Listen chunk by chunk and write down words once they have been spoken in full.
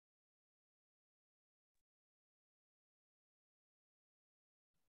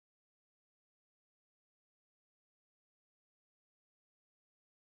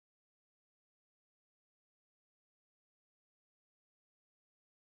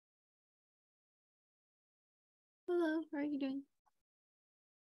Hello, how are you doing?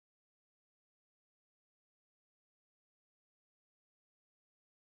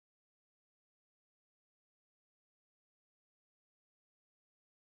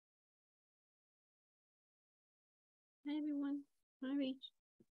 Hi, everyone. Hi, Rach.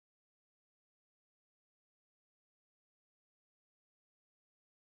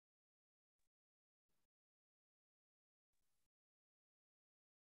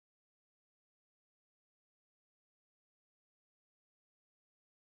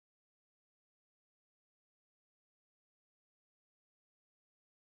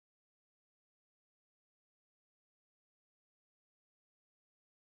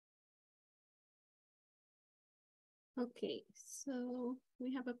 Okay, so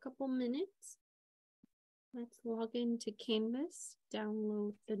we have a couple minutes. Let's log into Canvas,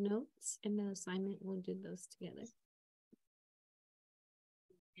 download the notes, and the assignment. We'll do those together.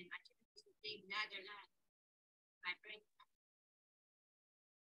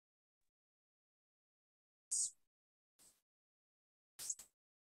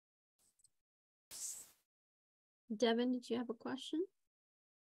 Devin, did you have a question?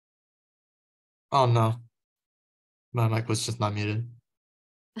 Oh no, my mic was just not muted.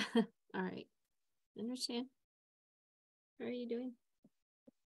 All right, understand. How are you doing?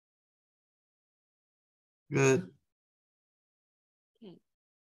 Good. Okay.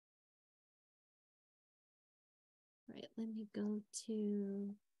 All right, let me go to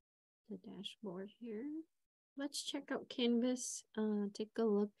the dashboard here. Let's check out Canvas, take a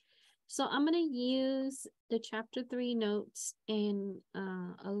look. So I'm going to use the chapter 3 notes and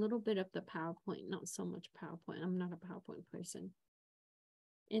a little bit of the PowerPoint, not so much PowerPoint. I'm not a PowerPoint person.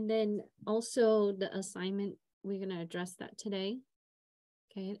 And then also the assignment, we're going to address that today.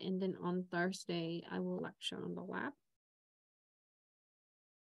 Okay, and then on Thursday, I will lecture on the lab.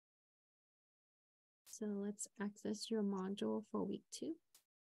 So let's access your module for week 2.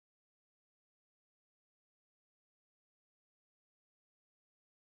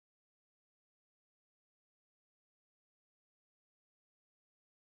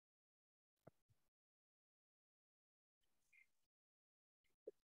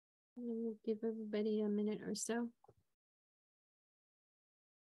 And we'll give everybody a minute or so.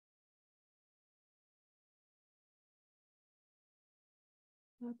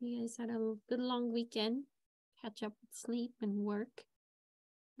 Hope you guys had a good long weekend. Catch up with sleep and work,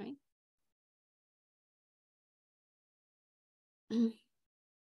 right?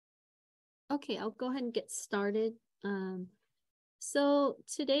 Okay, I'll go ahead and get started. So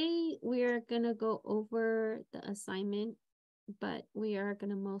today we're gonna go over the assignment, but we are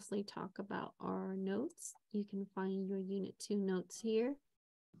gonna mostly talk about our notes. You can find your Unit 2 notes here.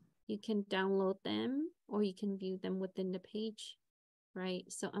 You can download them or you can view them within the page, right?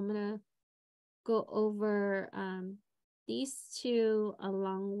 So I'm gonna go over these two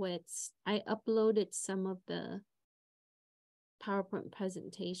along with, I uploaded some of the PowerPoint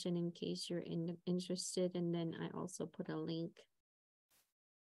presentation in case you're interested, and then I also put a link.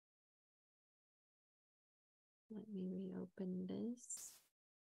 Let me reopen this.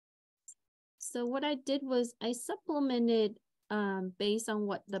 So what I did was I supplemented based on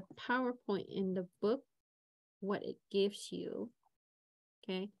what the PowerPoint in the book, what it gives you.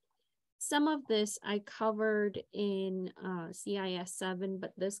 Okay. Some of this I covered in CIS11,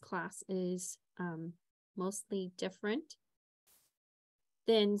 but this class is mostly different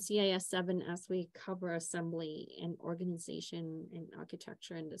than CIS7 as we cover assembly and organization and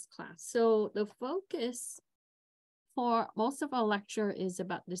architecture in this class. So the focus for most of our lecture is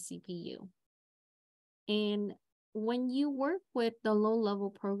about the CPU. And when you work with the low-level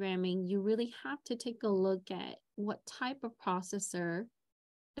programming, you really have to take a look at what type of processor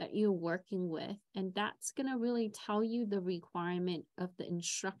that you're working with. And that's going to really tell you the requirement of the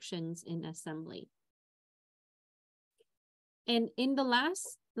instructions in assembly. And in the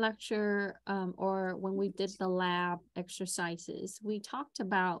last lecture, or when we did the lab exercises, we talked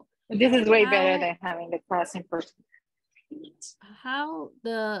about this is way better than having the class in person. How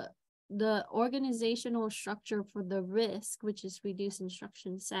the organizational structure for the RISC, which is reduced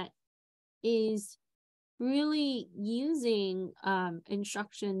instruction set, is really using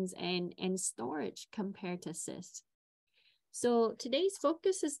instructions and storage compared to CIS. So today's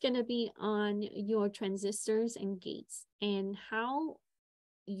focus is going to be on your transistors and gates and how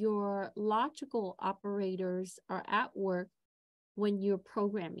your logical operators are at work when you're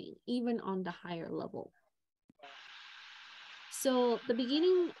programming, even on the higher level. So the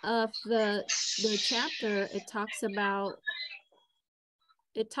beginning of the chapter, it talks about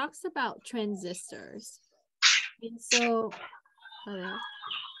transistors. And so,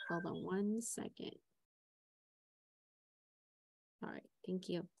 hold on 1 second. All right, thank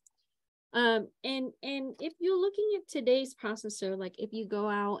you. And if you're looking at today's processor, like if you go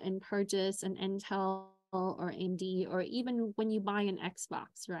out and purchase an Intel or AMD, or even when you buy an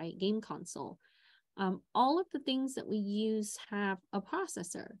Xbox, right, game console, all of the things that we use have a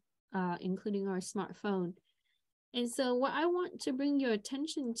processor, including our smartphone. And so what I want to bring your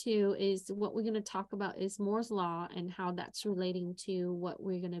attention to is what we're going to talk about is Moore's Law and how that's relating to what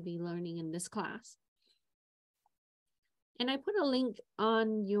we're going to be learning in this class. And I put a link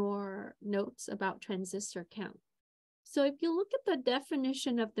on your notes about transistor count. So if you look at the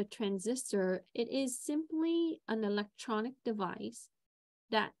definition of the transistor, it is simply an electronic device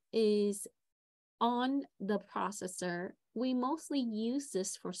that is on the processor. We mostly use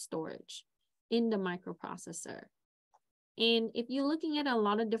this for storage in the microprocessor. And if you're looking at a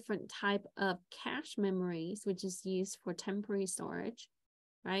lot of different type of cache memories, which is used for temporary storage,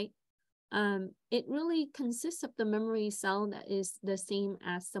 right? It really consists of the memory cell that is the same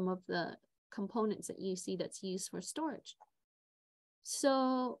as some of the components that you see that's used for storage.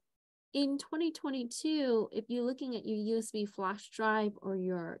 So in 2022, if you're looking at your USB flash drive or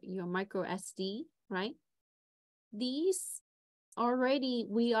your micro SD, right? These already,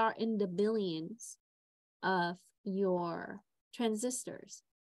 we are in the billions of your transistors.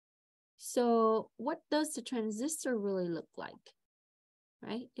 So what does the transistor really look like?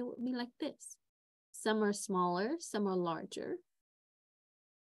 Right? It would be like this. Some are smaller, some are larger.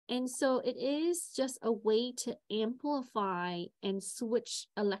 And so it is just a way to amplify and switch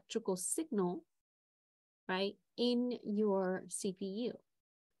electrical signal, right, in your CPU.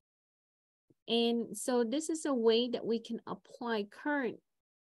 And so this is a way that we can apply current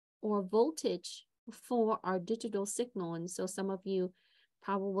or voltage for our digital signal. And so some of you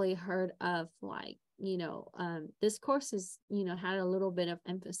probably heard of, like, this course is, had a little bit of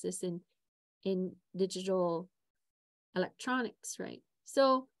emphasis in digital electronics, right?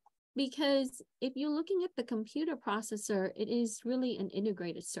 So because if you're looking at the computer processor, it is really an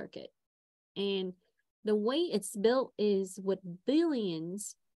integrated circuit. And the way it's built is with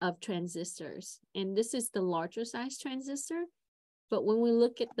billions of transistors. And this is the larger size transistor. But when we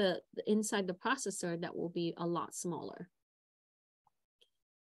look at the inside the processor, that will be a lot smaller.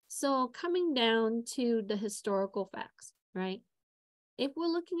 So coming down to the historical facts, right? If we're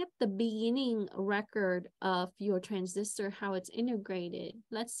looking at the beginning record of your transistor, how it's integrated,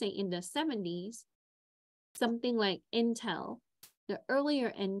 let's say in the 70s, something like Intel, the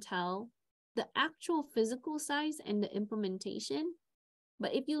earlier Intel, the actual physical size and the implementation.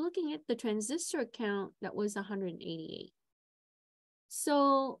 But if you're looking at the transistor count, that was 188.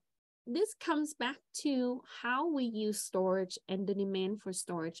 So this comes back to how we use storage and the demand for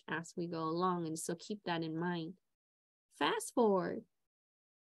storage as we go along. And so keep that in mind. Fast forward,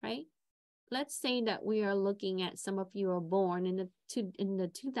 right? Let's say that we are looking at, some of you are born in the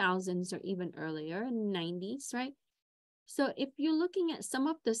 2000s or even earlier, in the 90s, right? So if you're looking at some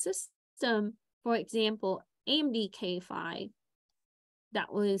of the system, for example, AMD K5,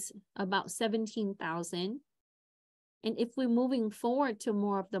 that was about 17,000. And if we're moving forward to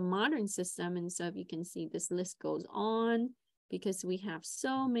more of the modern system, and so if you can see this list goes on because we have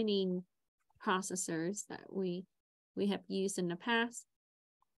so many processors that we have used in the past.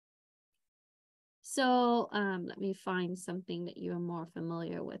 So let me find something that you're more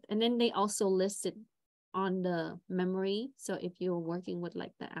familiar with. And then they also listed on the memory. So if you're working with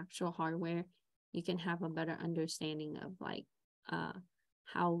like the actual hardware, you can have a better understanding of like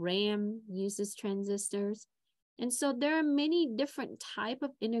how RAM uses transistors. And so there are many different type of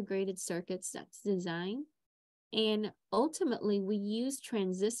integrated circuits that's designed. And ultimately we use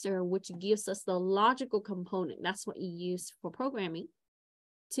transistor, which gives us the logical component. That's what you use for programming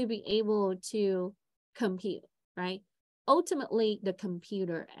to be able to compute, right? Ultimately, the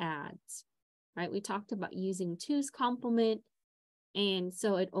computer adds, right? We talked about using 2's complement. And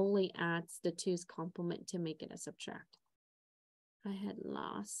so it only adds the 2's complement to make it a subtract. I had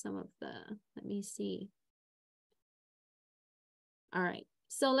lost some of the, let me see. All right,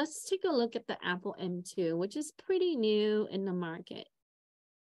 so let's take a look at the Apple M2, which is pretty new in the market.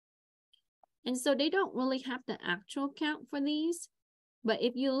 And so they don't really have the actual count for these, but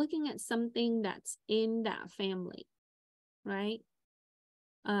if you're looking at something that's in that family, right?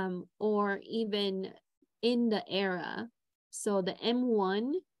 Or even in the era, so the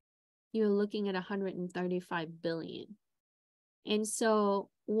M1, you're looking at 135 billion. And so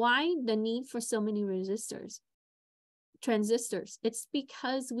why the need for so many transistors? It's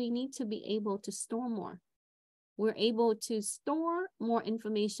because we need to be able to store more. We're able to store more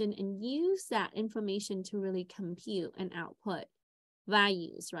information and use that information to really compute and output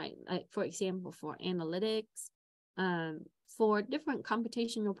values, right? Like for example, for analytics, for different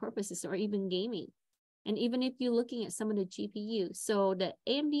computational purposes or even gaming. And even if you're looking at some of the GPU, so the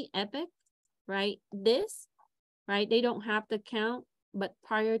AMD EPYC, right, they don't have the count, but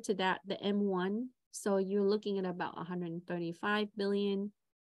prior to that, the M1, so you're looking at about 135 billion,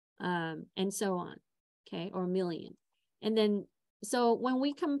 and so on, okay, or million. And then, so when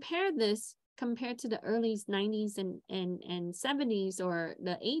we compare this, compared to the early 90s and 70s or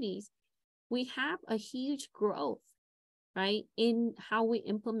the 80s, we have a huge growth, right, in how we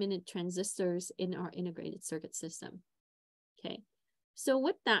implemented transistors in our integrated circuit system. Okay, so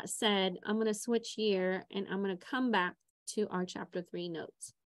with that said, I'm going to switch here and I'm going to come back to our chapter 3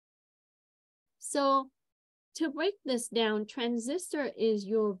 notes. So to break this down, transistor is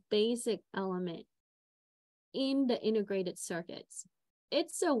your basic element in the integrated circuits.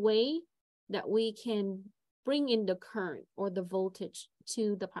 It's a way that we can bring in the current or the voltage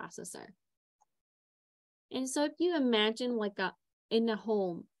to the processor. And so if you imagine like in a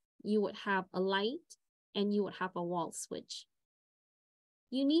home, you would have a light and you would have a wall switch.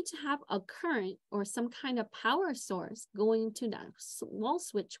 You need to have a current or some kind of power source going to that wall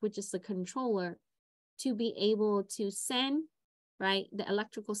switch, which is the controller, to be able to send, right, the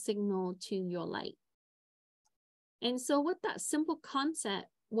electrical signal to your light. And so with that simple concept,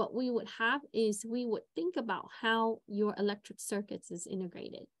 what we would have is we would think about how your electric circuits is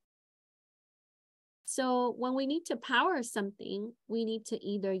integrated. So when we need to power something, we need to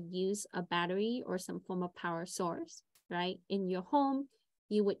either use a battery or some form of power source, right? In your home,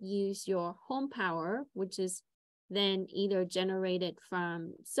 you would use your home power, which is then either generated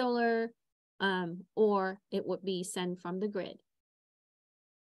from solar, or it would be sent from the grid.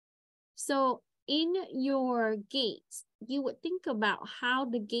 So in your gates, you would think about how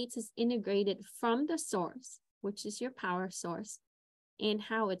the gates is integrated from the source, which is your power source, and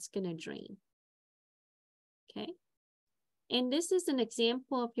how it's going to drain. Okay. And this is an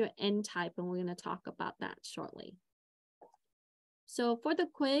example of your N-type, and we're going to talk about that shortly. So for the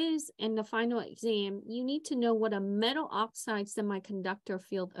quiz and the final exam, you need to know what a metal oxide semiconductor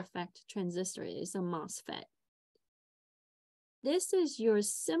field effect transistor is, a MOSFET. This is your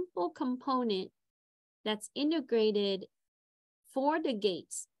simple component that's integrated for the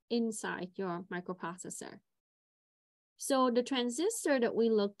gates inside your microprocessor. So the transistor that we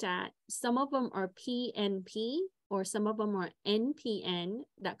looked at, some of them are PNP or some of them are NPN,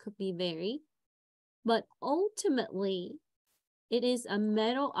 that could be varied, but ultimately it is a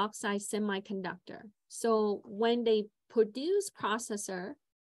metal oxide semiconductor. So when they produce processor,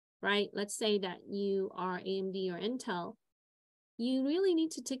 right, let's say that you are AMD or Intel, you really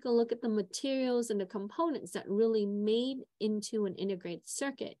need to take a look at the materials and the components that really made into an integrated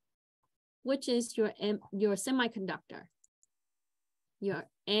circuit, which is your semiconductor.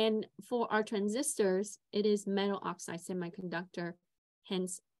 And for our transistors, it is metal oxide semiconductor,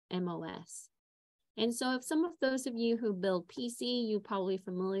 hence MOS. And so if some of those of you who build PC, you're probably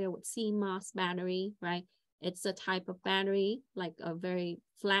familiar with CMOS battery, right? It's a type of battery, like a very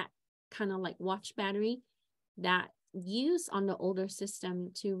flat, kind of like watch battery that used on the older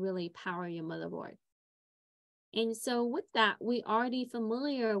system to really power your motherboard. And so with that, we already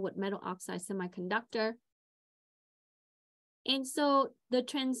familiar with metal oxide semiconductor. And so the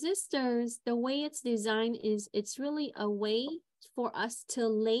transistors, the way it's designed is it's really a way for us to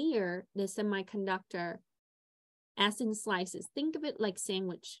layer the semiconductor as in slices. Think of it like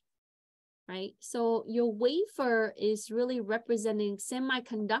sandwich, right? So your wafer is really representing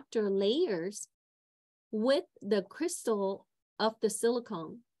semiconductor layers with the crystal of the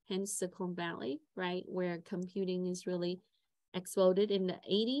silicon, hence Silicon Valley, right? Where computing is really exploded in the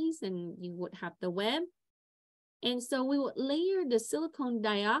 80s and you would have the web. And so we would layer the silicon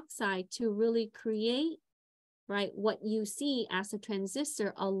dioxide to really create, right, what you see as a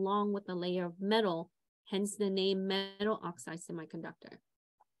transistor along with a layer of metal, hence the name metal oxide semiconductor.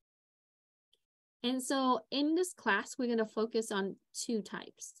 And so in this class, we're going to focus on two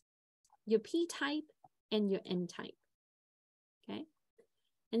types, your P-type and your N-type, okay?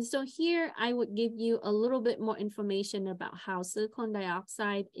 And so here I would give you a little bit more information about how silicon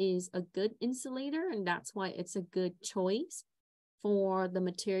dioxide is a good insulator, and that's why it's a good choice for the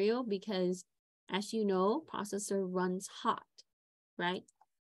material because, as you know, processor runs hot, right?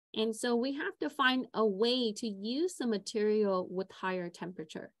 And so we have to find a way to use the material with higher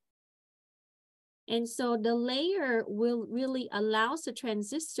temperature. And so the layer will really allows the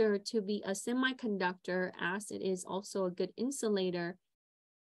transistor to be a semiconductor as it is also a good insulator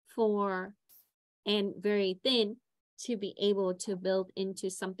for, and very thin, to be able to build into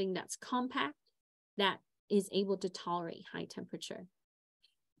something that's compact, that is able to tolerate high temperature.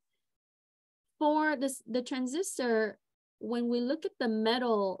 For this, the transistor, when we look at the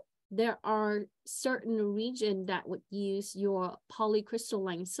metal, there are certain regions that would use your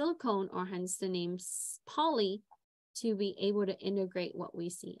polycrystalline silicone, or hence the name poly, to be able to integrate what we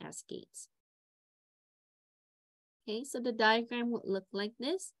see as gates. Okay, so the diagram would look like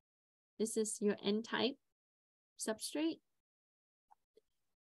this. This is your N-type substrate.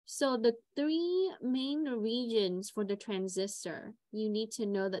 So the three main regions for the transistor, you need to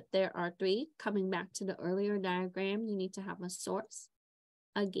know that there are three. Coming back to the earlier diagram, you need to have a source,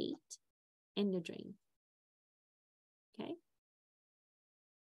 a gate, and a drain. Okay.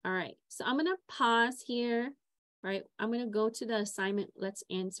 All right, so I'm gonna pause here, right? I'm gonna go to the assignment. Let's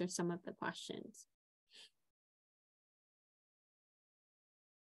answer some of the questions.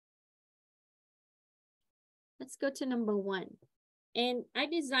 Let's go to number 1. And I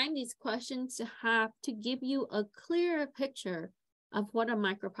designed these questions to give you a clearer picture of what a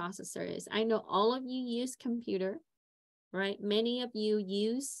microprocessor is. I know all of you use computer, right? Many of you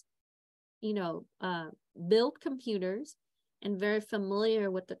use, build computers and very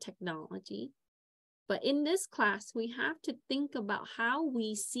familiar with the technology. But in this class, we have to think about how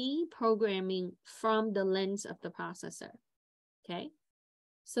we see programming from the lens of the processor, okay?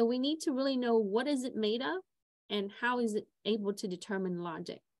 So we need to really know what is it made of and how is it able to determine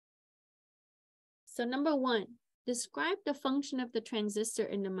logic. So number 1, describe the function of the transistor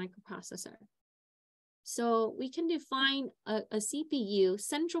in the microprocessor. So we can define a CPU,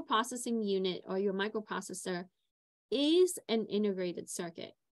 central processing unit, or your microprocessor, is an integrated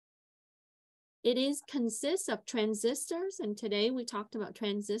circuit. It consists of transistors, and today we talked about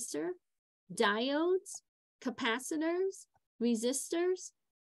transistor, diodes, capacitors, resistors,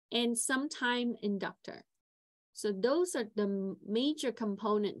 and sometime inductor. So those are the major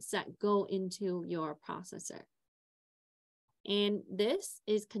components that go into your processor. And this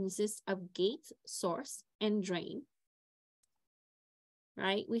consists of gate, source, and drain.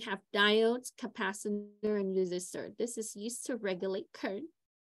 Right? We have diodes, capacitor, and resistor. This is used to regulate current,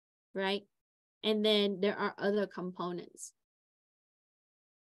 right? And then there are other components.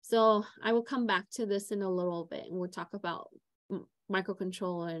 So I will come back to this in a little bit, and we'll talk about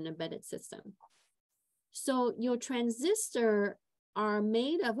microcontroller and embedded system. So your transistor are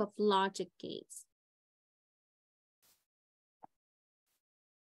made up of logic gates.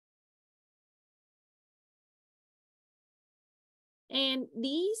 And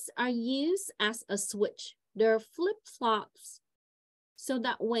these are used as a switch. They're flip-flops, so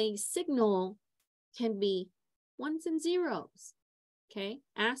that way signal can be ones and zeros, okay?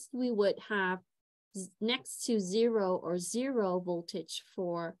 As we would have next to 0 or 0 voltage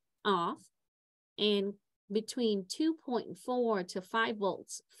for off, and between 2.4 to 5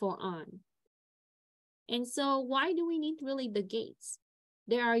 volts for on. And so why do we need really the gates?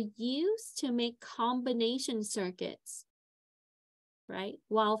 They are used to make combination circuits, right?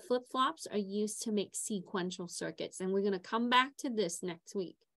 While flip-flops are used to make sequential circuits. And we're going to come back to this next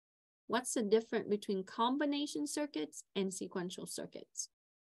week. What's the difference between combination circuits and sequential circuits?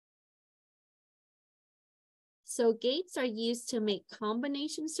 So gates are used to make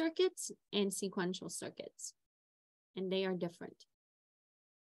combination circuits and sequential circuits, and they are different.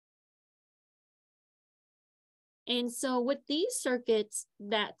 And so with these circuits,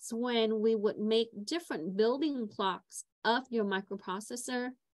 that's when we would make different building blocks of your microprocessor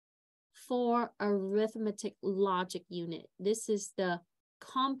for arithmetic logic unit. This is the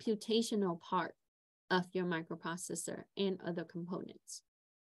computational part of your microprocessor and other components.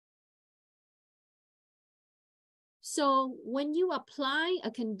 So when you apply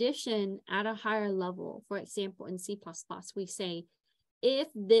a condition at a higher level, for example, in C++, we say, if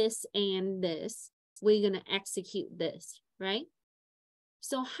this and this, we're going to execute this, right?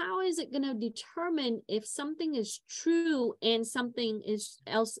 So how is it going to determine if something is true and something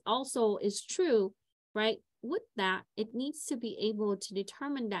else also is true, right? With that, it needs to be able to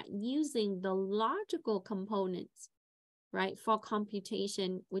determine that using the logical components, right, for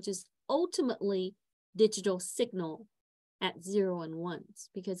computation, which is ultimately digital signal at 0 and 1s,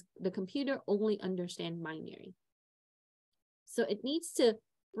 because the computer only understands binary. So it needs to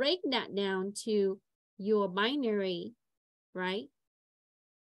break that down to your binary, right,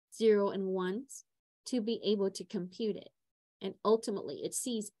 0 and 1s, to be able to compute it. And ultimately, it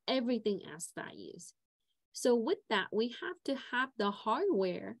sees everything as values. So with that, we have to have the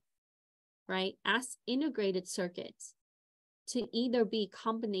hardware, right, as integrated circuits to either be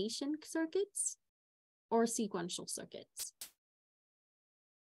combination circuits or sequential circuits.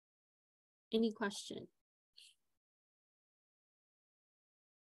 Any question?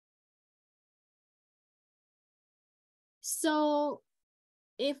 So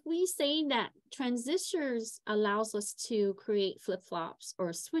if we say that transistors allows us to create flip-flops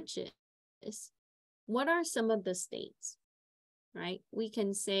or switches, what are some of the states, right? We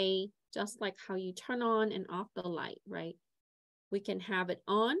can say, just like how you turn on and off the light, right? We can have it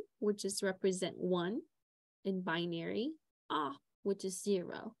on, which is represent 1 in binary, off, which is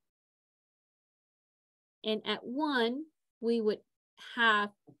 0. And at 1, we would have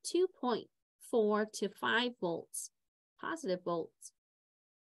 2.4 to 5 volts, positive volts.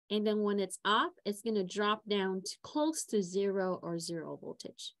 And then when it's off, it's going to drop down to close to 0 or 0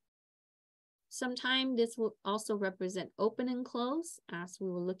 voltage. Sometimes this will also represent open and close, as we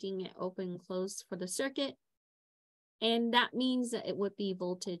were looking at open and close for the circuit. And that means that it would be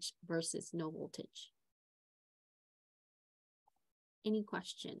voltage versus no voltage. Any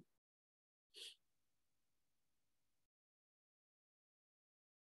question?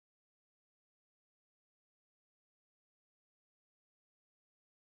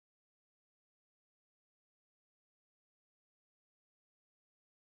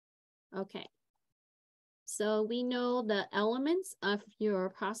 Okay. So we know the elements of your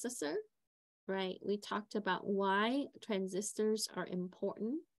processor, right? We talked about why transistors are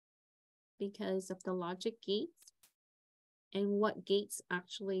important because of the logic gates and what gates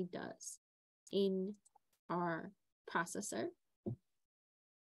actually does in our processor.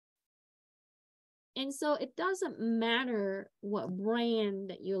 And so it doesn't matter what brand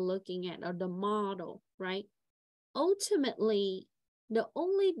that you're looking at or the model, right? Ultimately, the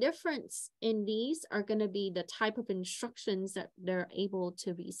only difference in these are going to be the type of instructions that they're able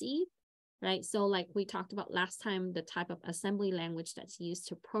to receive, right? So like we talked about last time, the type of assembly language that's used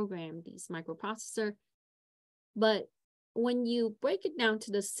to program these microprocessor. But when you break it down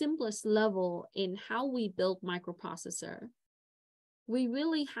to the simplest level in how we build microprocessor, we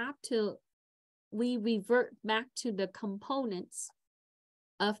really have to, we revert back to the components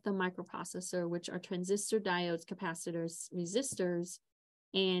of the microprocessor, which are transistor, diodes, capacitors, resistors,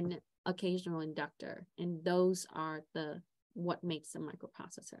 and occasional inductor. And those are the what makes a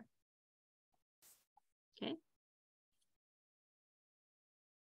microprocessor. Okay.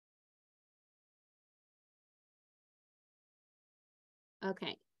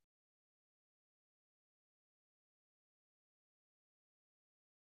 Okay.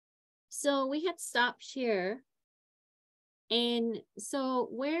 So we had stopped here. And so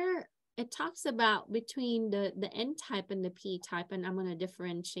where it talks about between the N type and the P type, and I'm going to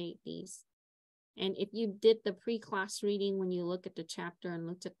differentiate these. And if you did the pre-class reading, when you look at the chapter and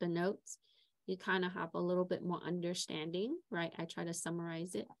looked at the notes, you kind of have a little bit more understanding, right? I try to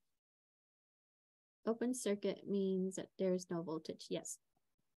summarize it. Open circuit means that there's no voltage. Yes.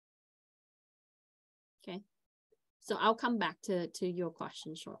 Okay. So I'll come back to your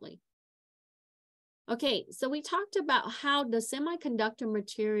question shortly. Okay, so we talked about how the semiconductor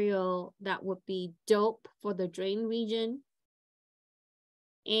material that would be dope for the drain region.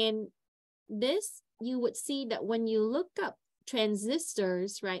 And this, you would see that when you look up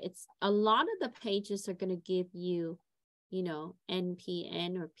transistors, right, it's a lot of the pages are going to give you, you know,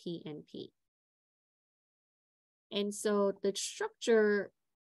 NPN or PNP. And so the structure,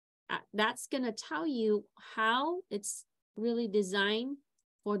 that's going to tell you how it's really designed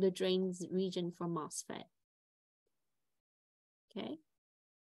for the drains region for MOSFET. Okay.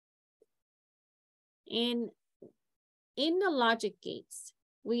 And in the logic gates,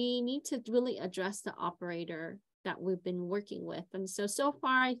 we need to really address the operator that we've been working with. And so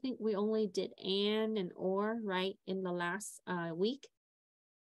far, I think we only did and or, right, in the last week.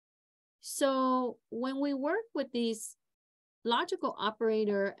 So when we work with these logical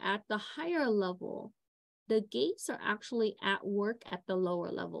operator at the higher level, the gates are actually at work at the lower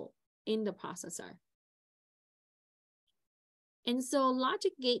level in the processor. And so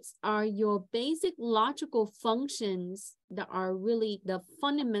logic gates are your basic logical functions that are really the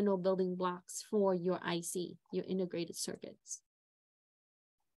fundamental building blocks for your IC, your integrated circuits.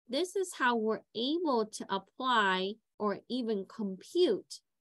 This is how we're able to apply or even compute,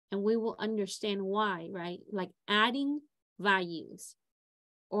 and we will understand why, right? Like adding values,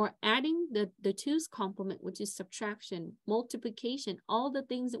 or adding the two's complement, which is subtraction, multiplication, all the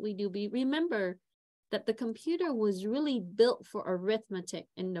things that we do. Remember that the computer was really built for arithmetic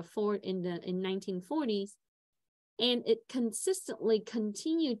in 1940s, and it consistently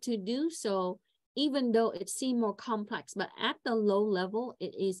continued to do so, even though it seemed more complex. But at the low level,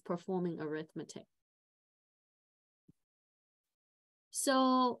 it is performing arithmetic.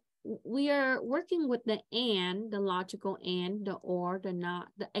 So we are working with the and, the logical and, the or, the not,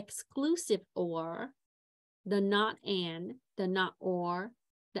 the exclusive or, the not and, the not or,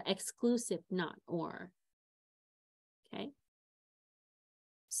 the exclusive not or. Okay.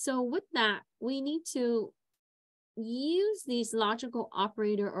 So with that, we need to use these logical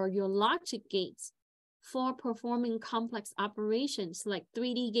operator or your logic gates for performing complex operations like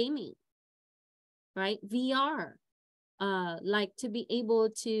 3D gaming, right? VR, like to be able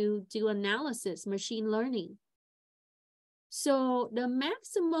to do analysis, machine learning. So the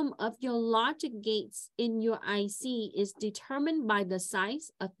maximum of your logic gates in your IC is determined by the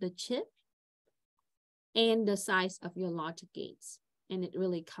size of the chip and the size of your logic gates. And it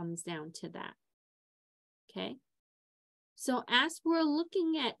really comes down to that, okay? So as we're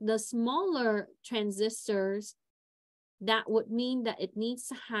looking at the smaller transistors, that would mean that it needs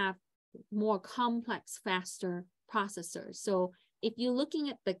to have more complex, faster processors. So if you're looking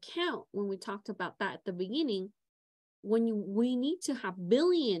at the count, when we talked about that at the beginning, we need to have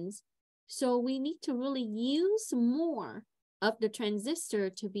billions, so we need to really use more of the transistor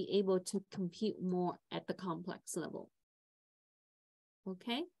to be able to compute more at the complex level.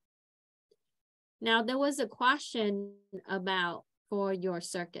 Okay. Now there was a question about for your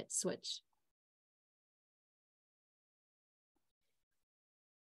circuit switch.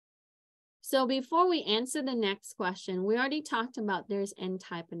 So before we answer the next question, we already talked about there's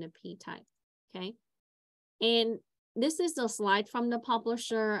N-type and a P-type, okay? And this is a slide from the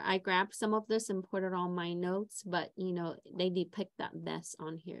publisher. I grabbed some of this and put it on my notes, but you know, they depict that best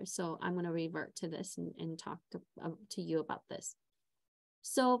on here. So I'm gonna revert to this and talk to you about this.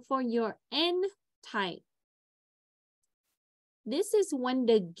 So for your N-type, this is when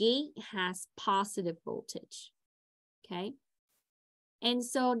the gate has positive voltage, okay? And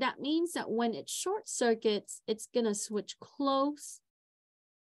so that means that when it short circuits, it's gonna switch close.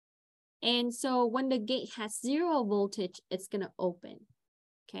 And so when the gate has 0 voltage, it's gonna open,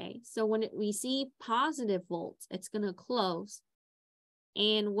 okay? So when it receives positive volts, it's gonna close.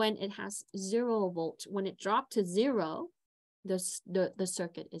 And when it has 0 volts, when it dropped to 0, the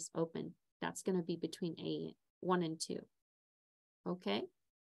circuit is open. That's gonna be between A1 and 2, okay?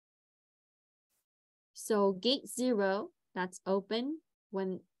 So gate 0, that's open.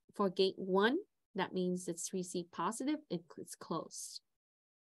 When for gate 1, that means it's received positive, it's closed.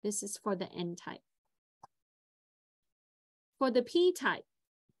 This is for the N-type. For the P-type,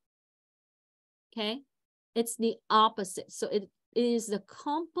 okay, it's the opposite. So it is the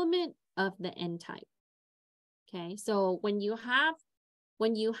complement of the N-type. Okay, so when you have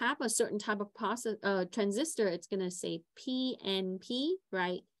a certain type of transistor, it's gonna say PNP,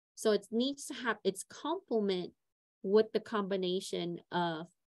 right? So it needs to have its complement with the combination of,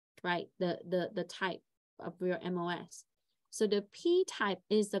 right, the type of your MOS. So the P-type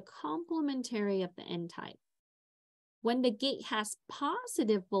is the complementary of the N-type. When the gate has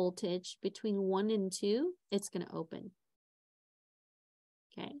positive voltage between 1 and 2, it's going to open.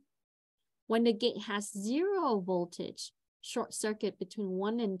 Okay. When the gate has 0 voltage, short circuit between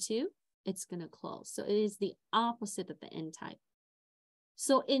 1 and 2, it's going to close. So it is the opposite of the N-type.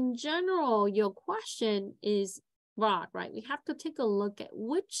 So in general, your question is broad, right? We have to take a look at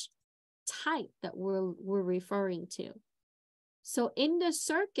which type that we're referring to. So in the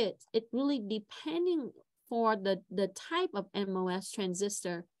circuit, it really depending for the type of MOS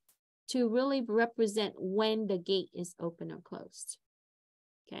transistor to really represent when the gate is open or closed.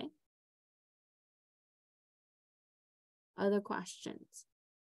 Okay. Other questions?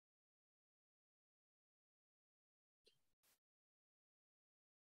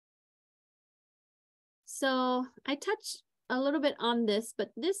 So I touched a little bit on this,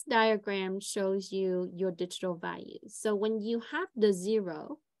 but this diagram shows you your digital values. So when you have the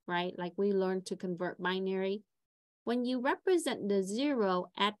 0, right, like we learned to convert binary, when you represent the 0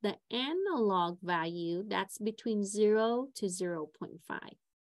 at the analog value, that's between 0 to 0.5.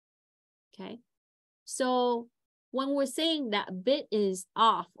 Okay, so when we're saying that bit is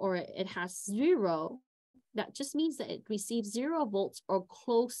off or it has 0, that just means that it receives 0 volts or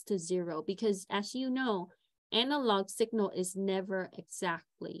close to 0, because as you know, analog signal is never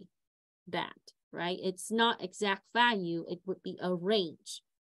exactly that, right? It's not exact value, it would be a range.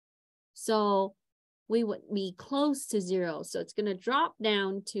 So we would be close to 0. So it's gonna drop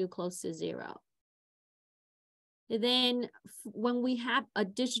down to close to 0. And then when we have a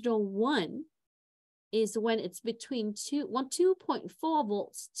digital 1, is when it's between 2.4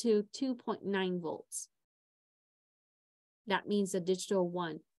 volts to 2.9 volts. That means a digital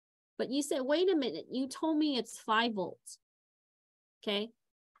 1. But you said, wait a minute, you told me it's 5 volts. Okay.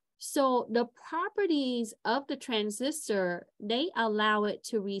 So the properties of the transistor, they allow it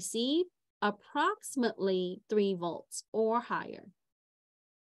to receive approximately 3 volts or higher,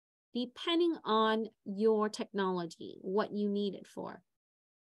 depending on your technology, what you need it for.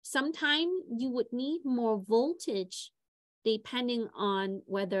 Sometimes you would need more voltage depending on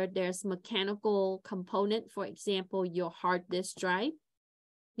whether there's mechanical component. For example, your hard disk drive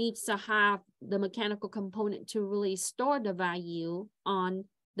needs to have the mechanical component to really store the value on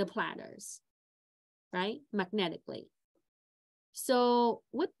the platters, right? Magnetically. So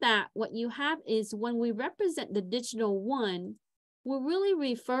with that, what you have is when we represent the digital 1, we're really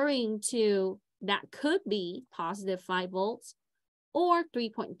referring to that could be positive 5 volts or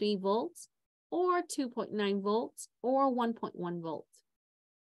 3.3 volts or 2.9 volts or 1.1 volts.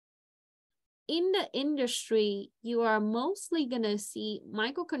 In the industry, you are mostly going to see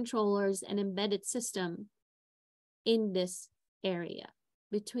microcontrollers and embedded system in this area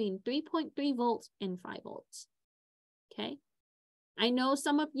between 3.3 volts and 5 volts. Okay. I know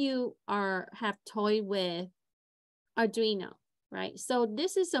some of you have toyed with Arduino, right? So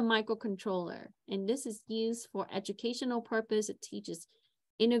this is a microcontroller, and this is used for educational purpose. It teaches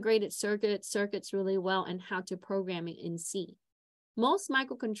integrated circuits really well and how to program it in C. Most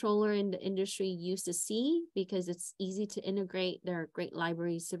microcontroller in the industry use the C because it's easy to integrate. There are great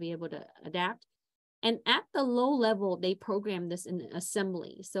libraries to be able to adapt. And at the low level, they program this in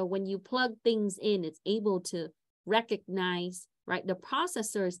assembly. So when you plug things in, it's able to recognize, right? The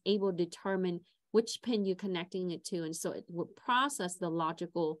processor is able to determine which pin you're connecting it to. And so it will process the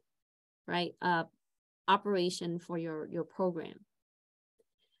logical, right, operation for your program.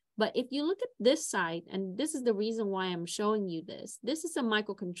 But if you look at this side, and this is the reason why I'm showing you this, this is a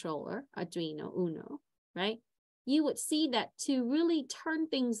microcontroller, Arduino Uno, right? You would see that to really turn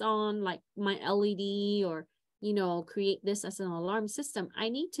things on, like my LED or, you know, create this as an alarm system, I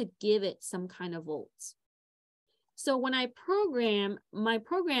need to give it some kind of volts. So when I program, my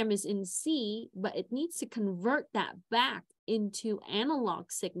program is in C, but it needs to convert that back into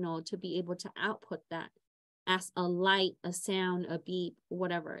analog signal to be able to output that as a light, a sound, a beep,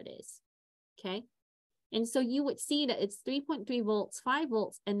 whatever it is, okay? And so you would see that it's 3.3 volts, 5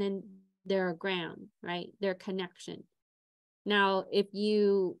 volts, and then their ground, right? Their connection. Now, if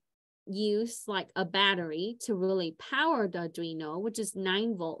you use like a battery to really power the Arduino, which is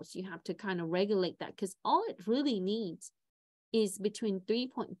 9 volts, you have to kind of regulate that because all it really needs is between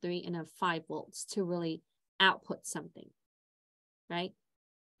 3.3 and 5 volts to really output something, right?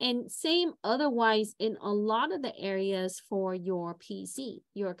 And same otherwise in a lot of the areas for your PC,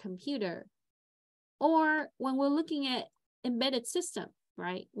 your computer, or when we're looking at embedded system,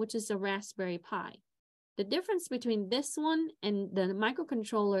 right, which is a Raspberry Pi. The difference between this one and the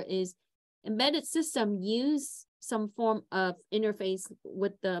microcontroller is embedded system use some form of interface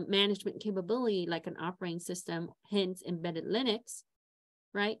with the management capability like an operating system, hence embedded Linux,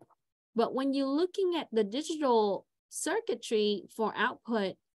 right? But when you're looking at the digital circuitry for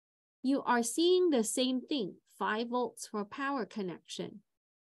output, you are seeing the same thing, 5 volts for power connection,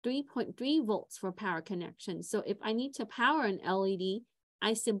 3.3 volts for power connection. So if I need to power an LED,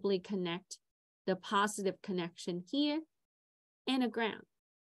 I simply connect the positive connection here and a ground,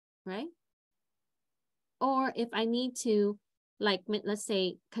 right? Or if I need to, like, let's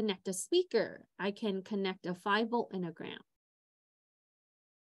say, connect a speaker, I can connect a 5 volt and a ground.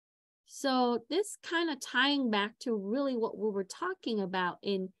 So this kind of tying back to really what we were talking about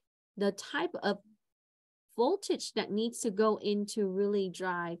in the type of voltage that needs to go in to really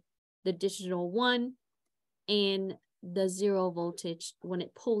drive the digital 1 and the 0 voltage when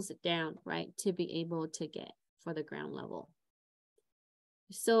it pulls it down, right, to be able to get for the ground level.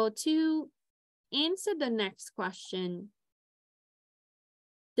 So to answer the next question,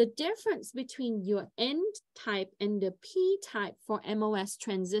 the difference between your N type and the P type for MOS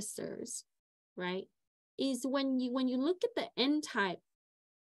transistors, right, is when you look at the N type,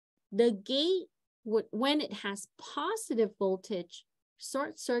 the gate, when it has positive voltage,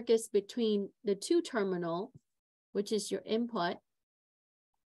 short circuits between the 2 terminal, which is your input,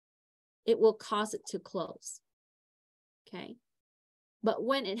 it will cause it to close, okay? But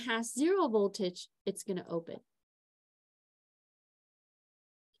when it has 0 voltage, it's going to open.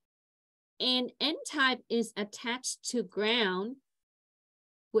 And N-type is attached to ground,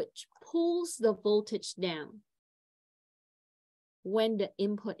 which pulls the voltage down when the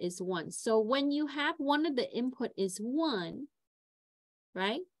input is 1. So when you have one of the input is 1,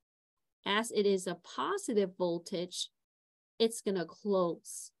 right? As it is a positive voltage, it's going to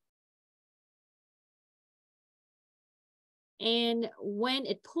close. And when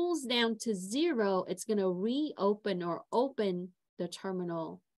it pulls down to 0, it's going to reopen or open the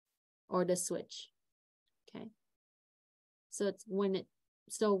terminal or the switch, okay? So it's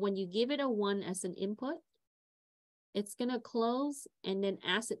when you give it a 1 as an input, it's going to close, and then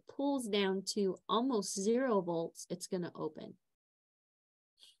as it pulls down to almost 0 volts, it's going to open.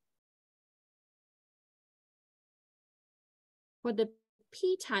 For the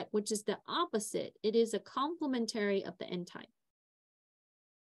p-type, which is the opposite, it is a complementary of the n-type.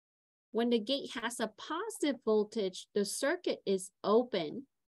 When the gate has a positive voltage, the circuit is open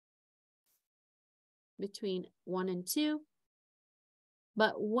between 1 and 2.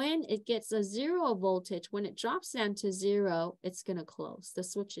 But when it gets a 0 voltage, when it drops down to 0, it's going to close. The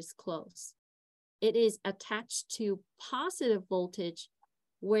switch is closed. It is attached to positive voltage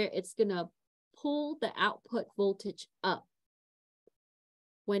where it's going to pull the output voltage up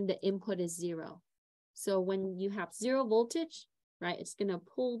when the input is 0. So when you have 0 voltage, right, it's going to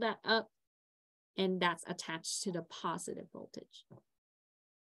pull that up, and that's attached to the positive voltage.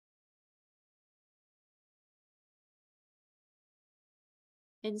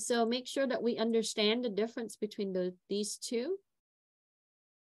 And so make sure that we understand the difference between these two.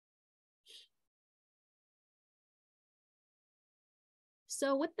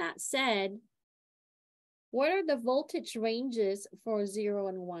 So with that said, what are the voltage ranges for 0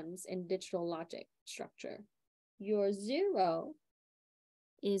 and 1s in digital logic structure? Your 0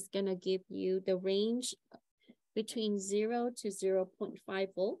 is going to give you the range between 0 to 0.5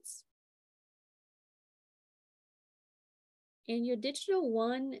 volts. And your digital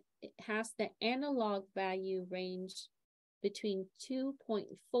 1 has the analog value range between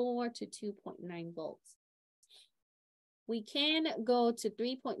 2.4 to 2.9 volts. We can go to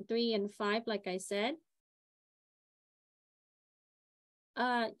 3.3 and 5, like I said.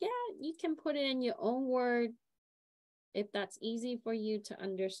 Yeah, you can put it in your own word if that's easy for you to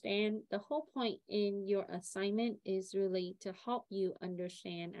understand. The whole point in your assignment is really to help you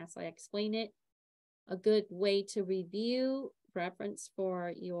understand as I explain it. A good way to review reference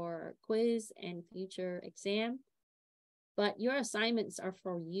for your quiz and future exam. But your assignments are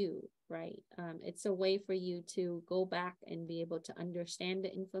for you, right? It's a way for you to go back and be able to understand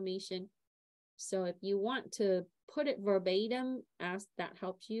the information. So if you want to put it verbatim as that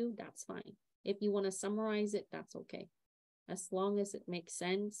helps you, that's fine. If you want to summarize it, that's okay. As long as it makes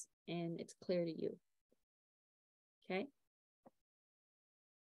sense and it's clear to you. Okay.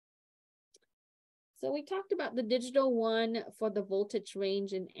 So we talked about the digital 1 for the voltage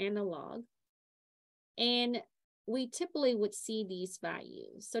range in analog. And we typically would see these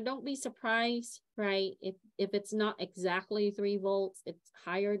values. So don't be surprised, right? If it's not exactly 3 volts, it's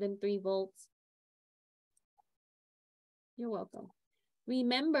higher than 3 volts. You're welcome.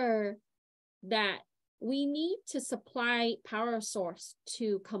 Remember that we need to supply power source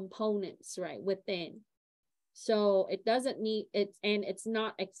to components, right, within. So it doesn't need it, and it's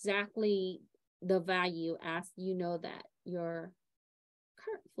not exactly the value, as you know that your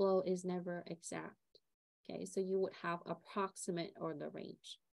current flow is never exact. Okay, so you would have approximate or the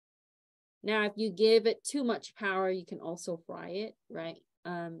range. Now, if you give it too much power, you can also fry it, right?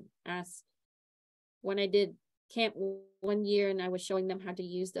 As when I did camp one year and I was showing them how to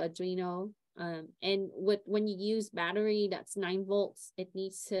use the Arduino, and when you use battery, that's 9 volts, it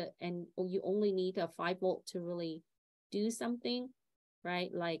needs to, and you only need a 5 volt to really do something,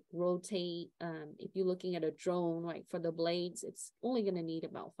 right? Like rotate, if you're looking at a drone, right, for the blades, it's only going to need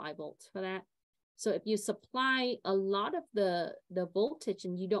about 5 volts for that. So if you supply a lot of the voltage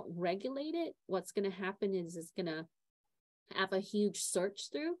and you don't regulate it, what's going to happen is it's going to have a huge surge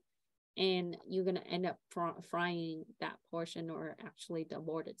through, and you're going to end up frying that portion or actually the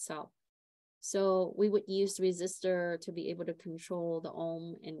board itself. So we would use resistor to be able to control the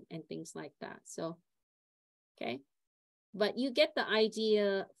ohm and things like that. So, okay. But you get the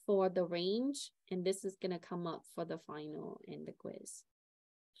idea for the range, and this is going to come up for the final in the quiz.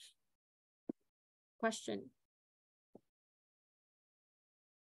 Question.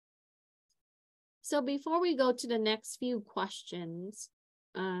 So before we go to the next few questions,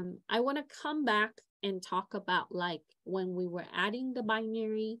 I want to come back and talk about, like, when we were adding the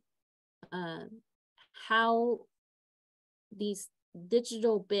binary, how these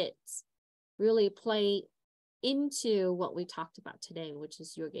digital bits really play into what we talked about today, which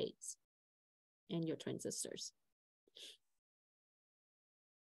is your gates and your transistors.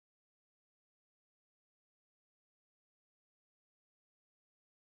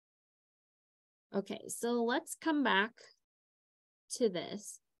 Okay, so let's come back to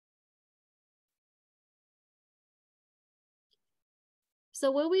this.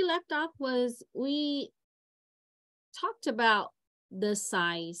 So where we left off was we talked about the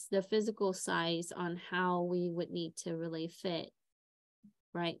size, the physical size, on how we would need to really fit,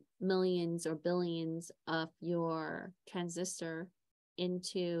 right, millions or billions of your transistor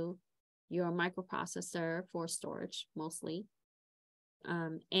into your microprocessor for storage mostly,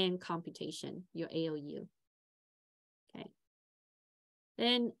 and computation, your ALU. Okay.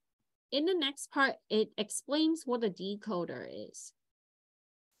 Then in the next part, it explains what a decoder is.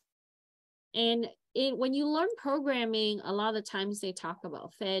 And when you learn programming, a lot of times they talk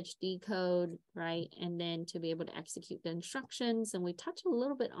about fetch, decode, right? And then to be able to execute the instructions. And we touch a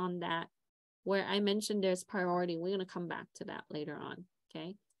little bit on that, where I mentioned there's priority. We're going to come back to that later on,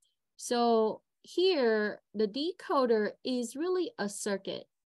 okay? So here, the decoder is really a circuit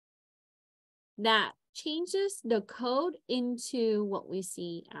that changes the code into what we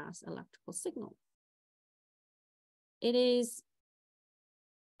see as electrical signal. It is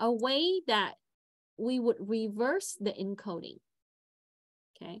a way that we would reverse the encoding,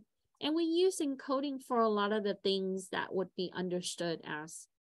 okay? And we use encoding for a lot of the things that would be understood as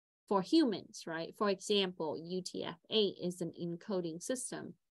for humans, right? For example, UTF-8 is an encoding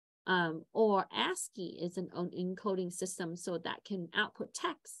system, or ASCII is an encoding system, so that can output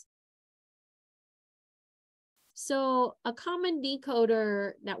text. So a common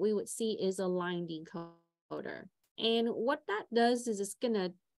decoder that we would see is a line decoder. And what that does is it's going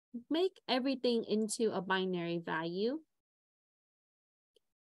to make everything into a binary value,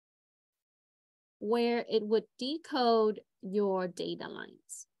 where it would decode your data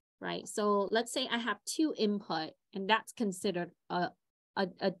lines, right? So let's say I have 2 input, and that's considered a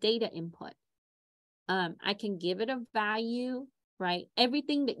data input. I can give it a value, right?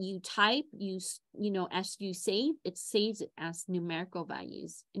 Everything that you type, you know, as you save, it saves it as numerical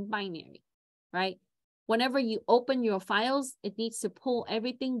values in binary, right? Whenever you open your files, it needs to pull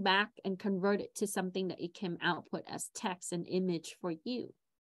everything back and convert it to something that it can output as text and image for you.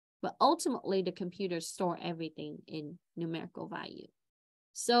 But ultimately, the computers store everything in numerical value.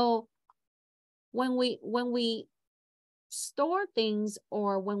 So when we store things,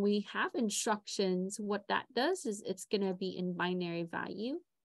 or when we have instructions, what that does is it's going to be in binary value.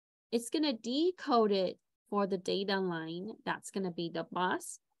 It's going to decode it for the data line. That's going to be the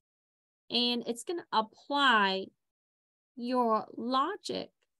bus. And it's going to apply your logic,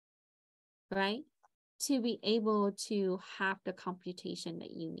 right, to be able to have the computation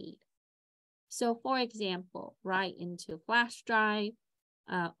that you need. So for example, write into flash drive,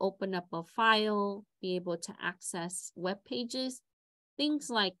 open up a file, be able to access web pages, things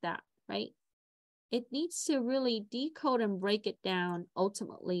like that, right? It needs to really decode and break it down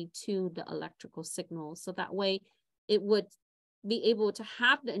ultimately to the electrical signal. So that way it would be able to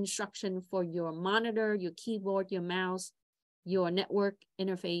have the instruction for your monitor, your keyboard, your mouse, your network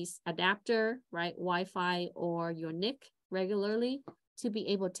interface adapter, right? Wi-Fi or your NIC regularly to be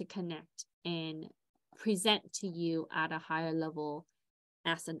able to connect and present to you at a higher level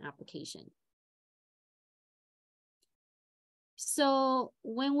as an application. So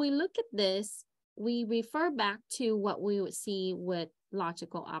when we look at this, we refer back to what we would see with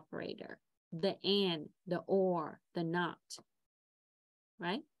logical operator, the and, the or, the not,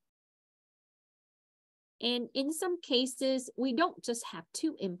 right? And in some cases, we don't just have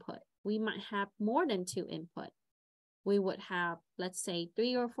 2 input. We might have more than 2 input. We would have, let's say,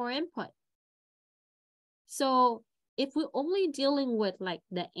 3 or 4 input. So if we're only dealing with like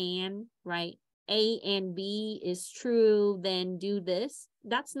the and, right? A and B is true, then do this.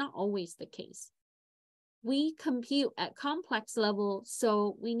 That's not always the case. We compute at complex level,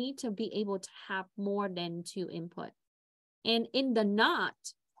 so we need to be able to have more than 2 input. And in the not,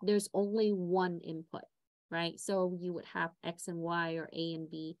 there's only 1 input, right? So you would have X and Y or A and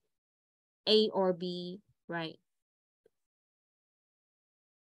B, A or B, right?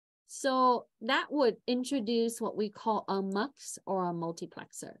 So that would introduce what we call a mux or a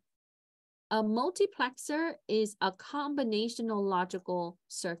multiplexer. A multiplexer is a combinational logical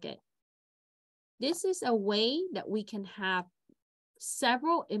circuit. This is a way that we can have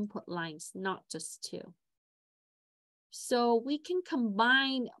several input lines, not just 2. So we can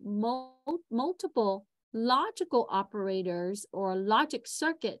combine multiple logical operators or logic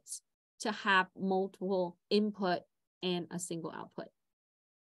circuits to have multiple input and a single output.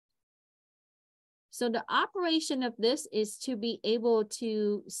 So the operation of this is to be able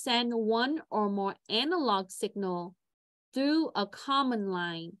to send 1 or more analog signal through a common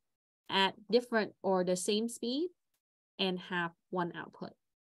line at different or the same speed and have 1 output.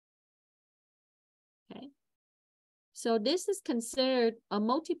 Okay. So this is considered, a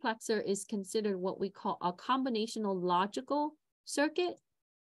multiplexer is considered what we call a combinational logical circuit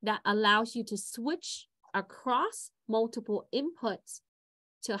that allows you to switch across multiple inputs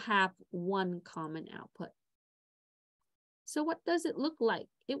to have 1 common output. So what does it look like?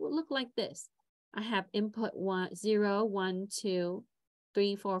 It would look like this. I have input 0, 1, 2,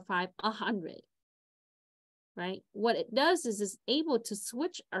 3, 4, 5, 100, right? What it does is it's able to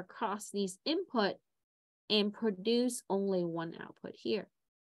switch across these input and produce only 1 output here.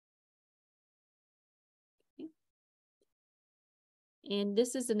 And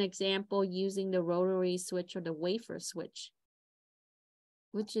this is an example using the rotary switch or the wafer switch,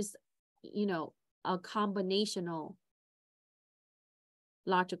 which is, you know, a combinational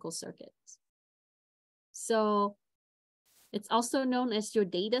logical circuit. So it's also known as your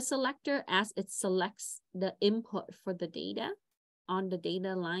data selector, as it selects the input for the data on the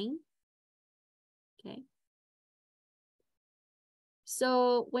data line. Okay.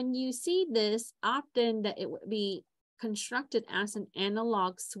 So when you see this, often that it would be constructed as an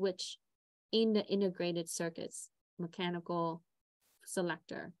analog switch in the integrated circuits mechanical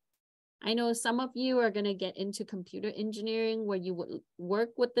selector. I know some of you are going to get into computer engineering where you would work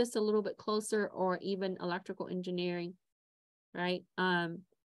with this a little bit closer, or even electrical engineering, right? And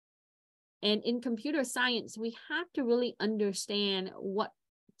in computer science, we have to really understand what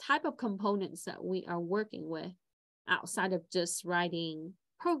type of components that we are working with outside of just writing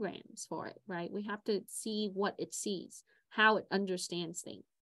programs for it, right? We have to see what it sees, how it understands things.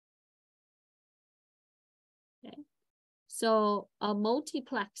 Okay. So a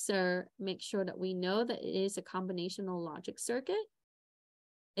multiplexer makes sure that we know that it is a combinational logic circuit.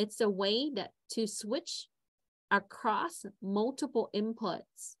 It's a way that to switch across multiple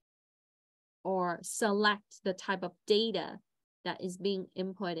inputs or select the type of data that is being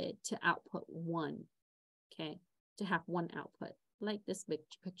inputted to output one, okay? To have one output, like this big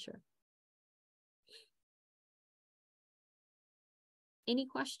picture. Any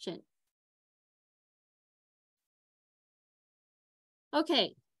question?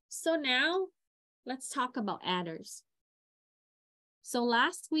 Okay, so now let's talk about adders. So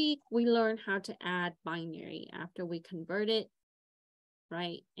last week we learned how to add binary after we convert it,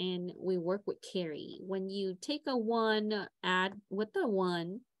 right? And we work with carry. When you take a 1, add with a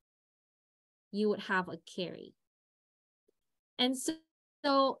 1, you would have a carry. And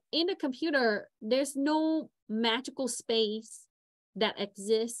so in a computer, there's no magical space that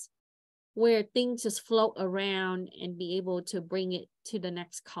exists where things just float around and be able to bring it to the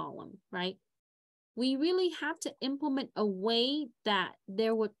next column, right? We really have to implement a way that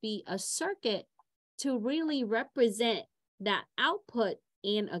there would be a circuit to really represent that output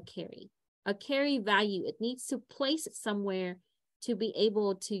in a carry value. It needs to place it somewhere to be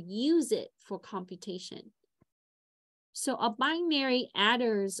able to use it for computation. So a binary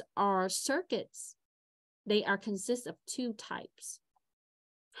adders are circuits. They are consist of 2 types,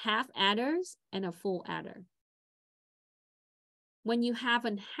 half adders and a full adder. When you have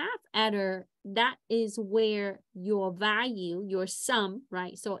a half adder, that is where your value, your sum,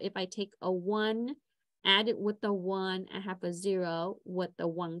 right? So if I take a 1, add it with the 1, I have a 0 with the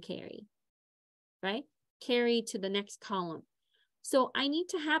 1 carry, right? Carry to the next column. So I need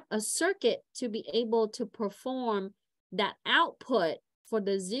to have a circuit to be able to perform that output for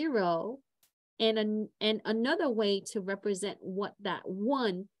the 0, and another way to represent what that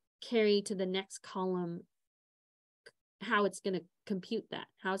 1 carry to the next column, how it's going to compute that,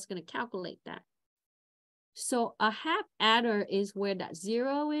 how it's going to calculate that. So a half adder is where that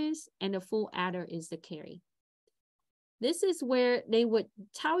 0 is, and a full adder is the carry. This is where they would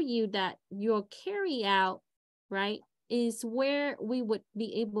tell you that your carry out, right, is where we would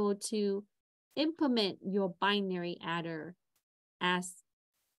be able to implement your binary adder as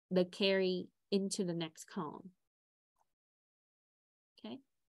the carry into the next column. Okay.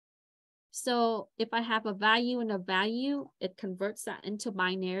 So if I have a value and a value, it converts that into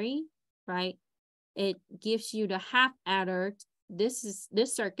binary, right? It gives you the half adder. This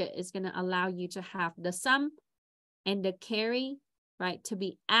circuit is going to allow you to have the sum and the carry, right, to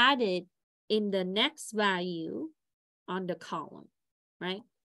be added in the next value on the column, right?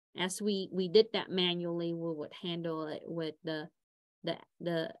 As we did that manually, we would handle it with the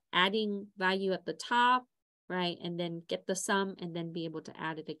adding value at the top, right? And then get the sum and then be able to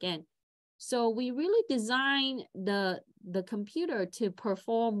add it again. So we really design the computer to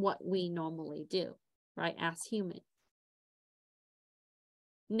perform what we normally do, right, as humans.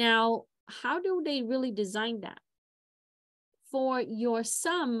 Now, how do they really design that? For your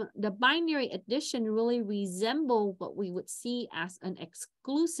sum, the binary addition really resemble what we would see as an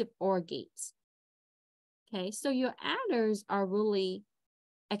exclusive OR gates. Okay, so your adders are really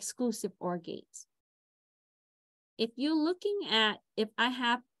exclusive OR gates. If you're looking at, if I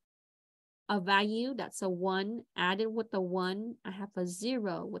have a value that's a 1, added with the 1, I have a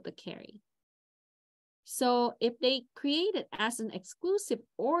 0 with a carry. So if they create it as an exclusive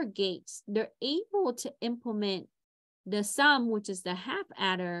OR gates, they're able to implement the sum, which is the half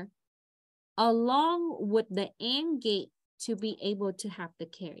adder, along with the AND gate to be able to have the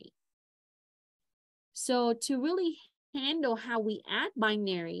carry. So to really handle how we add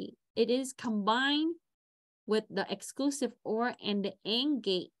binary, it is combined with the exclusive OR and the AND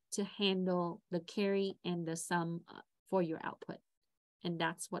gate to handle the carry and the sum for your output. And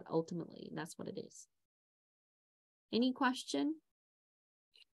that's what it is. Any question?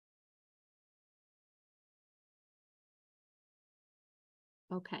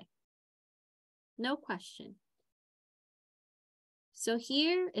 Okay. No question. So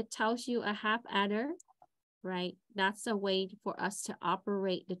here it tells you a half adder, right? That's a way for us to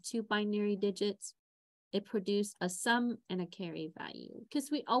operate the two binary digits. It produces a sum and a carry value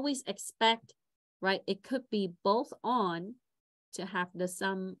because we always expect, right? It could be both on to have the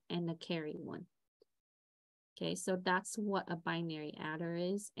sum and the carry one. Okay, so that's what a binary adder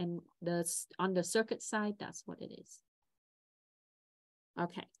is. And on the circuit side, that's what it is.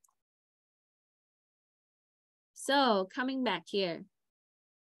 Okay. So coming back here,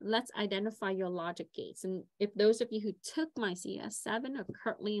 let's identify your logic gates. And if those of you who took my CIS7 or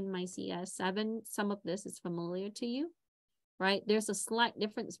currently in my CIS7, some of this is familiar to you, right? There's a slight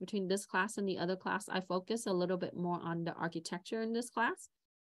difference between this class and the other class. I focus a little bit more on the architecture in this class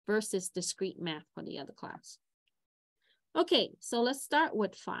versus discrete math for the other class. Okay, so let's start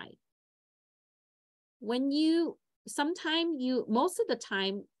with 5. Most of the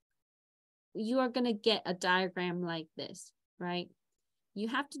time, you are going to get a diagram like this, right? You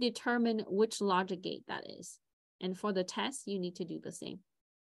have to determine which logic gate that is. And for the test, you need to do the same.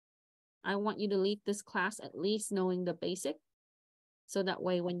 I want you to leave this class at least knowing the basic. So that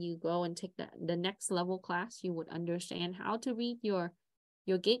way, when you go and take the next level class, you would understand how to read your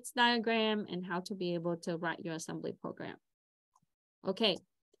gates diagram and how to be able to write your assembly program. Okay,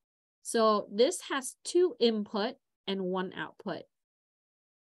 so this has 2 input and 1 output.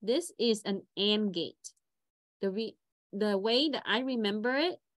 This is an AND gate. The way that I remember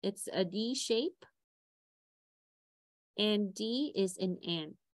it, it's a D shape, and D is in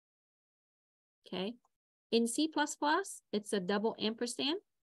AND. Okay, in C++, it's a double ampersand,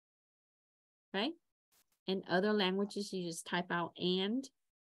 right? In other languages, you just type out AND,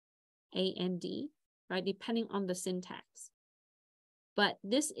 A-N-D, right? Depending on the syntax. But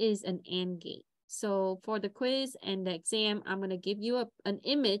this is an AND gate. So for the quiz and the exam, I'm going to give you an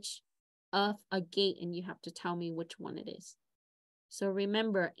image of a gate, and you have to tell me which one it is. So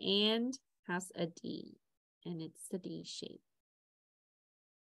remember, AND has a D, and it's the D shape.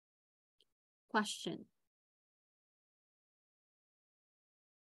 Question.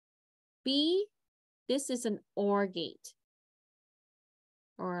 B, this is an OR gate,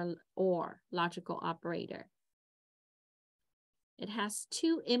 or logical operator. It has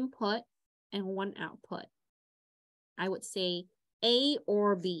 2 input and 1 output. I would say A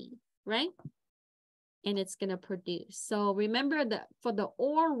or B, right? And it's going to produce. So remember that for the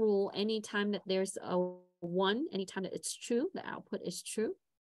OR rule, anytime that there's a 1, anytime that it's true, the output is true.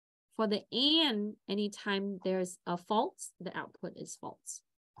 For the AND, anytime there's a false, the output is false.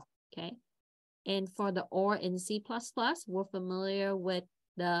 Okay. And for the OR in C++, we're familiar with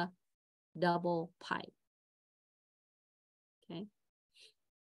the double pipe. Okay.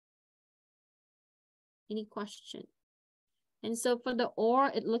 Any question? And so for the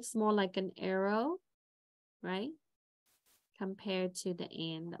OR, it looks more like an arrow, right? Compared to the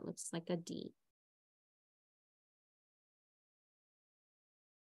AND that looks like a D.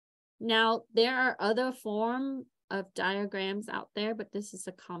 Now, there are other forms of diagrams out there, but this is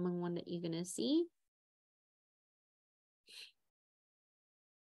a common one that you're going to see.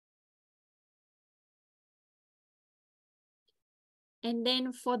 And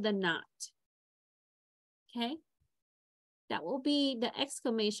then for the NOT, okay? That will be the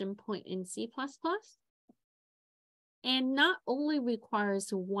exclamation point in C++. And NOT only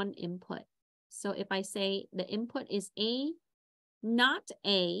requires 1 input. So if I say the input is A, not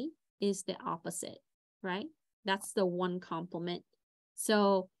A is the opposite, right? That's the 1 complement.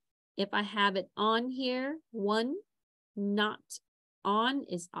 So if I have it on here, 1, not on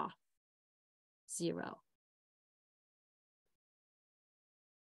is off, 0.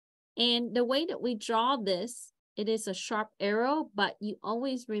 And the way that we draw this, it is a sharp arrow, but you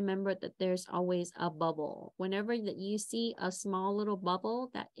always remember that there's always a bubble. Whenever that you see a small little bubble,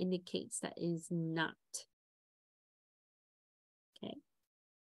 that indicates that is not. Okay.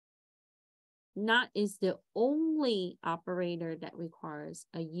 Not is the only operator that requires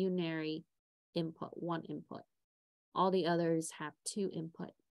a unary input, 1 input. All the others have 2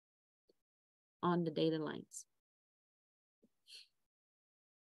 input on the data lines.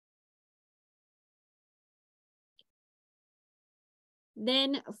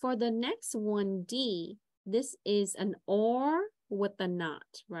 Then for the next one, D, this is an OR with a NOT,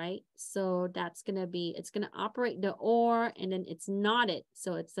 right? So that's going to be, it's going to operate the OR and then it's knotted.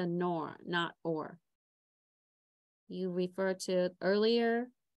 So it's a NOR, not OR. you refer to earlier,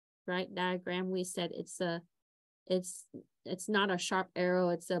 right, diagram, we said it's not a sharp arrow,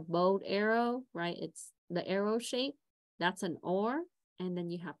 it's a bold arrow, right? It's the arrow shape, that's an or, and then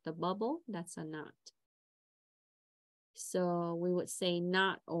you have the bubble, that's a not. So we would say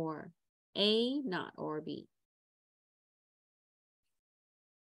not or, A, not or B.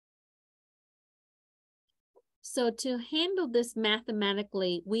 So to handle this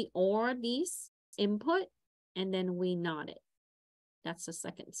mathematically, we OR these input and then we not it. That's the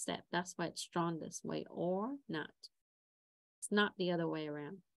second step. That's why it's drawn this way, or not. It's not the other way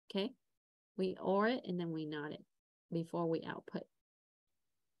around, okay? We OR it and then we not it before we output.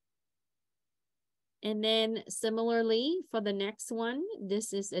 And then similarly for the next one,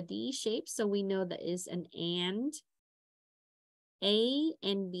 this is a D shape. So we know that is an and, A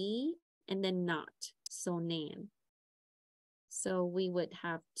and B, and then not, so NAND. So we would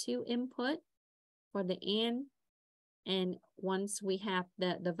have two input for the and once we have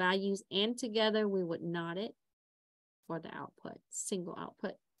the values and together, we would not it for the output, single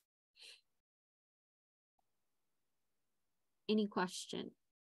output. Any question?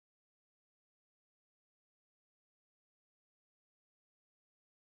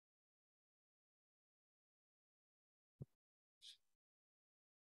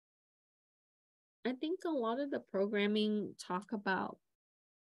 I think a lot of the programming talk about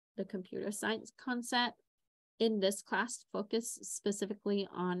the computer science concept. In this class, focus specifically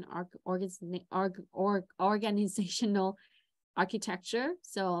on our organizational architecture.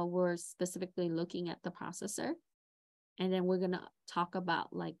 So we're specifically looking at the processor. And then we're going to talk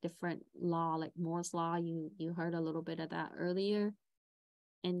about like different law, like Moore's law. You heard a little bit of that earlier.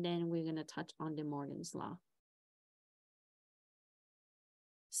 And then we're going to touch on DeMorgan's law.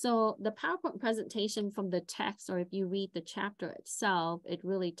 So the PowerPoint presentation from the text, or if you read the chapter itself, it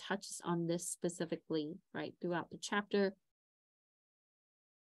really touches on this specifically, right, throughout the chapter.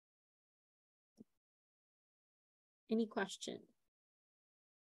 Any question?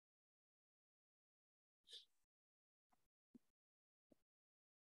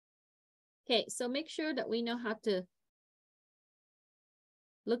 Okay, so make sure that we know how to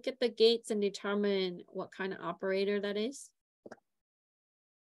look at the gates and determine what kind of operator that is.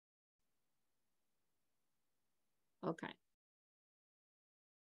 Okay.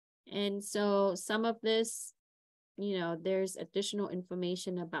 And so some of this, you know, there's additional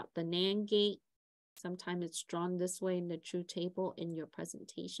information about the NAND gate. Sometimes it's drawn this way in the truth table in your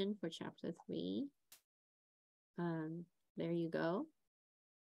presentation for chapter 3. There you go,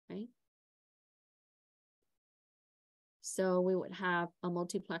 right? So we would have a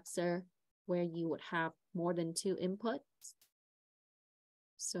multiplexer where you would have more than 2 inputs.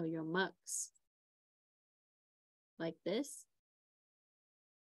 So your mux, like this.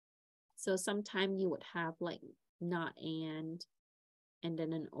 So sometime you would have like not and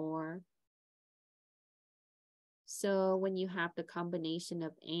then an or. So when you have the combination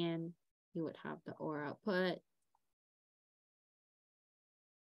of and, you would have the or output.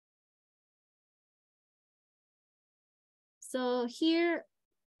 So here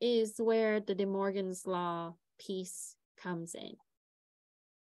is where the DeMorgan's law piece comes in.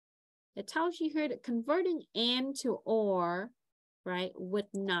 It tells you here that converting and to or, right, with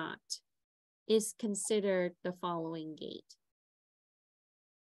not is considered the following gate.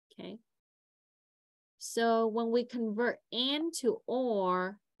 Okay. So when we convert and to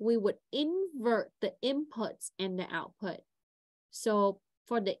or, we would invert the inputs and the output. So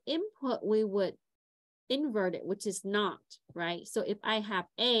for the input, we would invert it, which is not, right? So if I have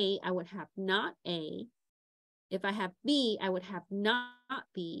A, I would have not A. If I have B, I would have not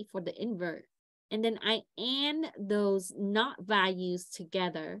B for the invert. And then I AND those not values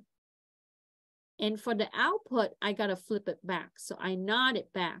together. And for the output, I got to flip it back. So I NOT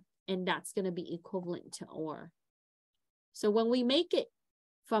it back, and that's going to be equivalent to OR. So when we make it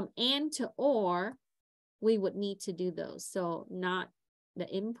from AND to OR, we would need to do those. So not the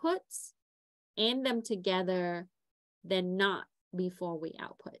inputs, AND them together, then NOT before we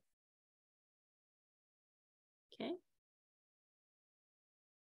output. Okay.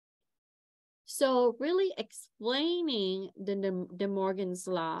 So really explaining the DeMorgan's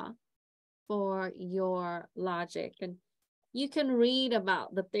law for your logic, and you can read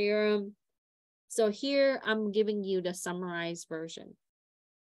about the theorem. So here I'm giving you the summarized version.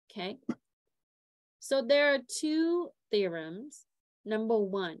 Okay. So there are 2 theorems. Number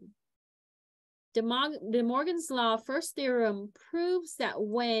 1, DeMorgan's law first theorem proves that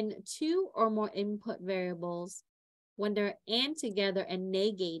when 2 or more input variables, when they're AND together and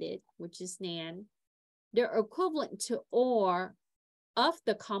negated, which is NAND, they're equivalent to OR of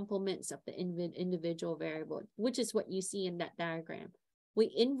the complements of the individual variable, which is what you see in that diagram.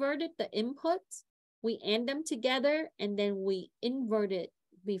 We inverted the inputs, we AND them together, and then we inverted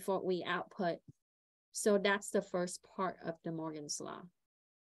before we output. So that's the first part of DeMorgan's law,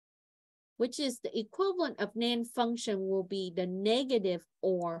 which is the equivalent of NAND function will be the negative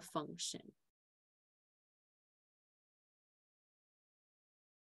OR function.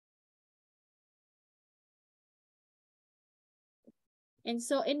 And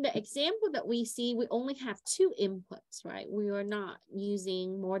so in the example that we see, we only have 2 inputs, right? We are not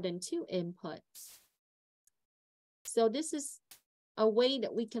using more than 2 inputs. So this is a way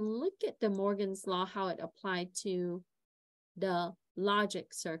that we can look at DeMorgan's law, how it applied to the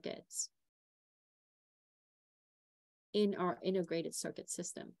logic circuits in our integrated circuit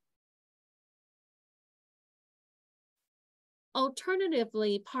system.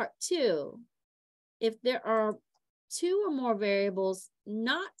 Alternatively, part 2, if there are 2 or more variables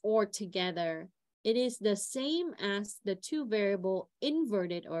not OR together, it is the same as the 2 variable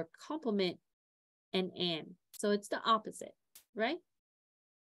inverted or complement and AND. So it's the opposite, right?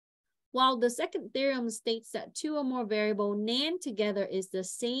 While the second theorem states that 2 or more variable NAND together is the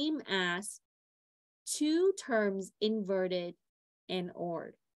same as 2 terms inverted and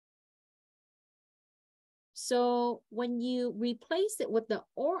ORed. So when you replace it with the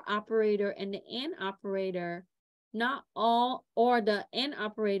OR operator and the AND operator, not all, or the AND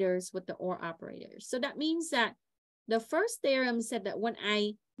operators with the OR operators. So that means that the first theorem said that when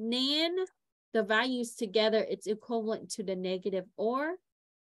I NAND the values together, it's equivalent to the negative OR.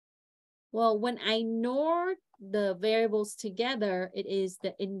 Well, when I NOR the variables together, it is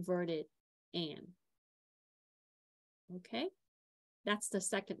the inverted AND. Okay, that's the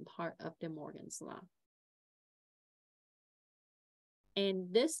second part of DeMorgan's law.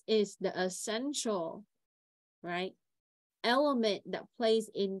 And this is the essential, right, element that plays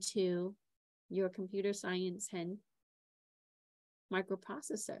into your computer science and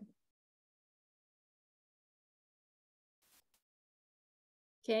microprocessor.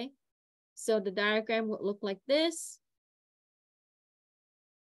 Okay, so the diagram would look like this.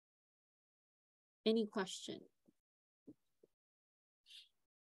 Any question?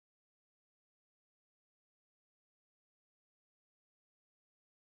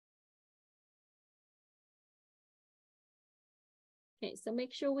 Okay, so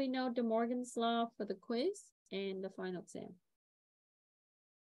make sure we know DeMorgan's law for the quiz and the final exam.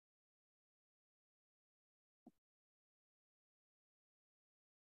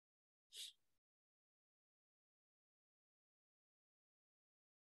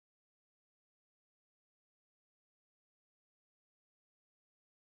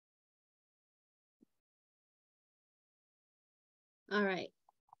 All right.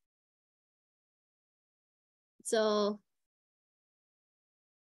 So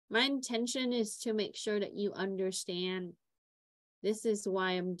my intention is to make sure that you understand this is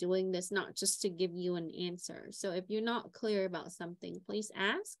why I'm doing this, not just to give you an answer. So if you're not clear about something, please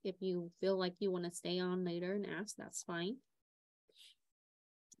ask. If you feel like you want to stay on later and ask, that's fine.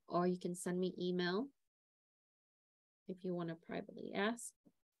 Or you can send me email if you want to privately ask.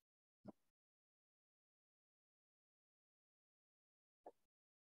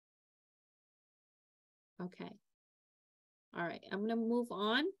 Okay. All right, I'm going to move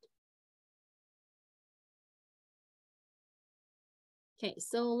on. Okay,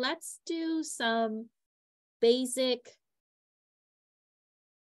 so let's do some basic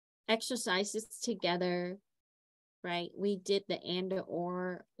exercises together, right? We did the AND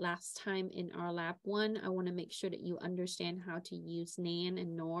OR last time in our lab 1. I want to make sure that you understand how to use NAND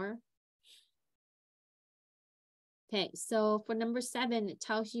and NOR. Okay, so for number 7, it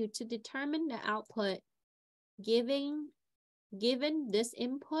tells you to determine the output given this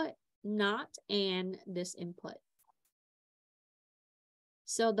input, not and this input.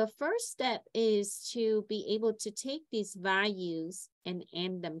 So the first step is to be able to take these values and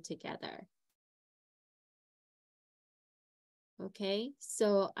AND them together. Okay,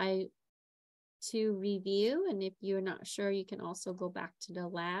 so to review, and if you're not sure, you can also go back to the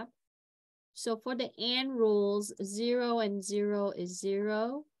lab. So for the AND rules, 0 and 0 is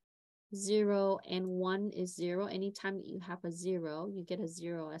 0. 0 and 1 is 0. Anytime that you have a 0, you get a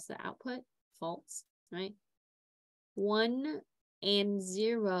 0 as the output, false, right? 1 and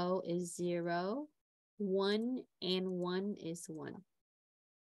 0 is 0. 1 and 1 is 1.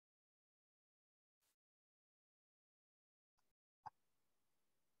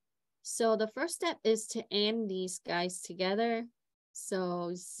 So the first step is to AND these guys together.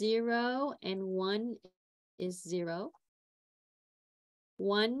 So 0 and 1 is 0.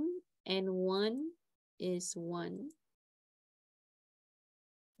 1 and 1 is 1.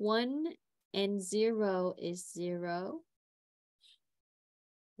 1 and 0 is 0.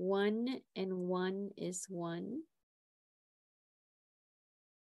 1 and 1 is 1.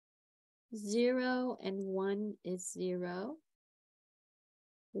 0 and 1 is 0.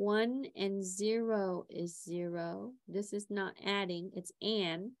 1 and 0 is 0. This is not adding, it's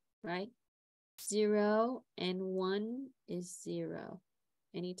and, right? 0 and 1 is 0.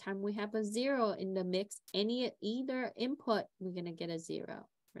 Anytime we have a 0 in the mix, either input, we're going to get a 0,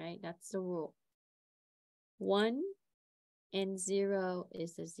 right? That's the rule. 1 and 0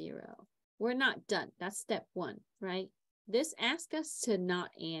 is a 0. We're not done. That's step 1, right? This asks us to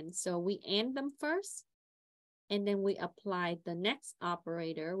not and. So we and them first, and then we apply the next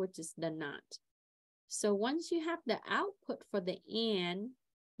operator, which is the not. So once you have the output for the and,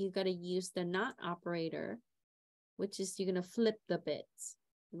 you got to use the not operator, which is you're going to flip the bits,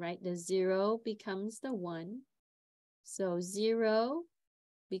 right? The 0 becomes the 1. So 0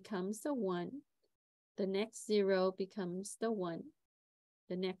 becomes the 1. The next 0 becomes the 1.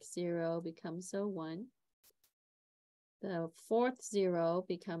 The next 0 becomes a 1. The fourth 0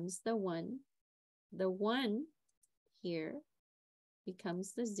 becomes the 1. The 1 here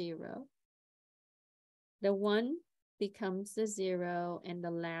becomes the 0. The 1 becomes the 0, and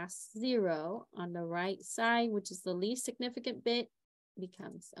the last 0 on the right side, which is the least significant bit,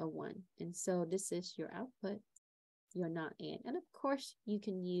 becomes a 1. And so this is your output, your not and. And of course, you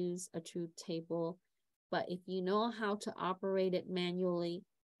can use a truth table, but if you know how to operate it manually,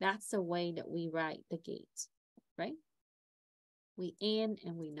 that's the way that we write the gates, right? We and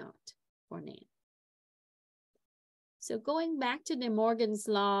we not for NAND. So going back to DeMorgan's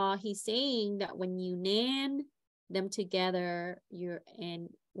law, he's saying that when you NAND them together,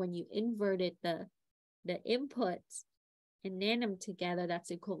 when you inverted the inputs and NAND them together, that's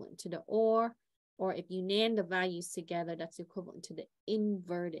equivalent to the or if you NAND the values together, that's equivalent to the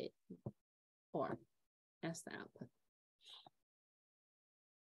inverted or. That's the output.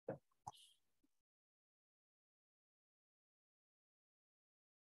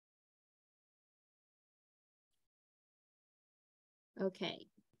 Okay.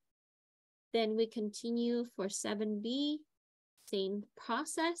 Then we continue for 7b, same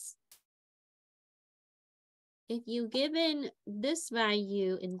process. If you given this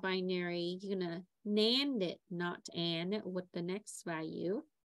value in binary, you're gonna NAND it, not AND, with the next value.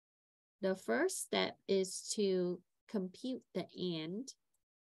 The first step is to compute the AND.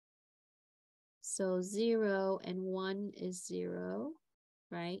 So 0 and 1 is 0,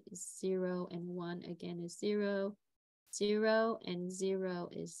 right? 0 and 1 again is 0. 0 and 0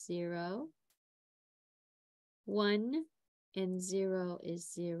 is 0. 1 and 0 is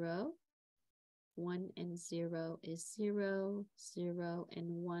 0. 1 and 0 is 0. 0 and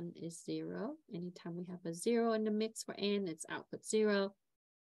 1 is 0. Anytime we have a 0 in the mix for AND, it's output 0.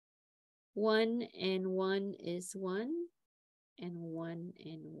 1 and 1 is 1. And 1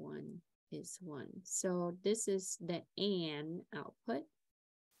 and 1 is 1. So this is the AND output.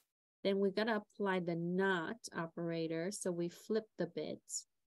 Then we got to apply the not operator. So we flip the bits.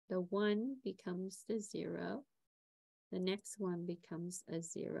 The 1 becomes the 0. The next one becomes a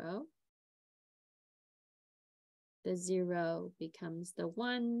 0. The 0 becomes the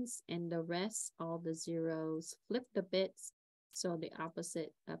 1s, and the rest, all the zeros, flip the bits. So the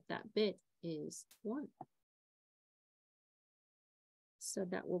opposite of that bit is 1. So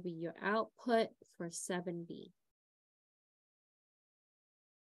that will be your output for 7b.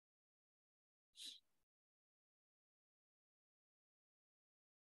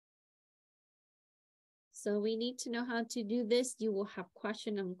 So we need to know how to do this. You will have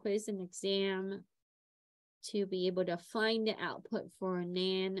question and quiz and exam to be able to find the output for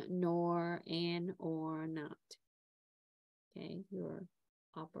NAND, NOR, and or not. Okay, your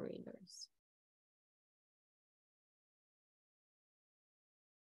operators.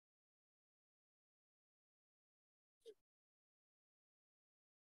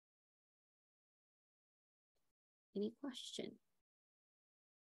 Any question?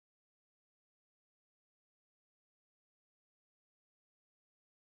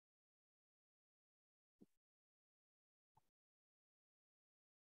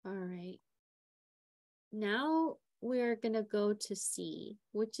 All right. Now we're going to go to C,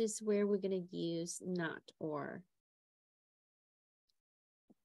 which is where we're going to use not or.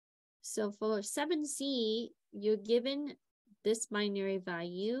 So for 7C, you're given this binary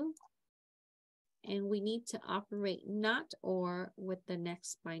value, and we need to operate not or with the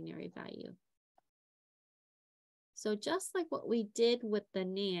next binary value. So just like what we did with the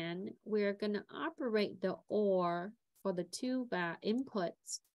NAND, we're going to operate the or for the two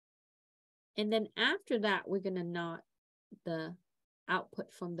inputs. And then after that, we're going to not the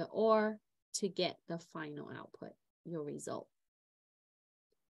output from the OR to get the final output, your result.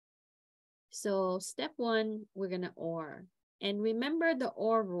 So step 1, we're going to OR. And remember the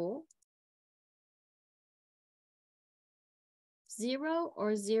OR rule. 0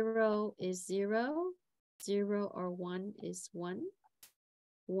 or 0 is 0. 0 or 1 is 1.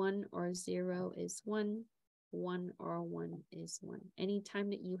 1 or 0 is 1. 1 or 1 is 1. Anytime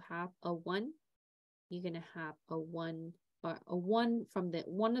that you have a 1, you're going to have a 1 or a 1 from the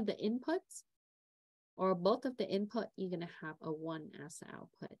one of the inputs, or both of the input, you're going to have a 1 as the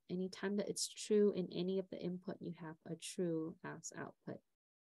output. Anytime that it's true in any of the input, you have a true as output.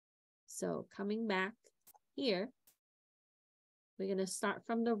 So coming back here, we're going to start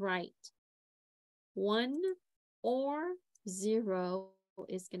from the right. 1 or 0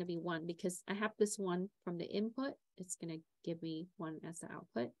 is going to be 1 because I have this 1 from the input. It's going to give me 1 as the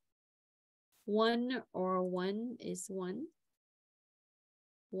output. 1 or 1 is 1.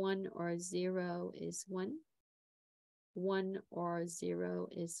 1 or 0 is 1. 1 or 0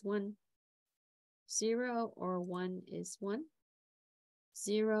 is 1. 0 or 1 is 1.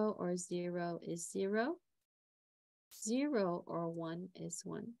 0 or 0 is 0. 0 or 1 is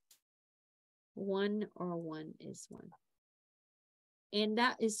 1. 1 or 1 is 1. And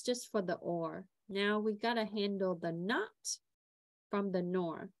that is just for the OR. Now we got to handle the NOT from the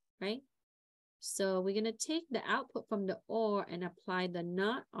NOR, right? So we're going to take the output from the OR and apply the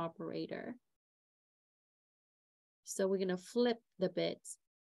NOT operator. So we're going to flip the bits.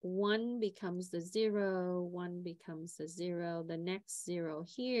 1 becomes the 0, 1 becomes the 0. The next 0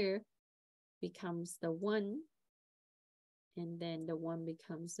 here becomes the 1. And then the 1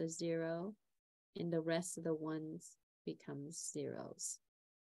 becomes the 0. And the rest of the ones becomes zeros.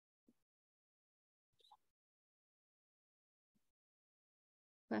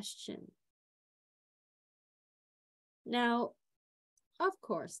 Question. Now, of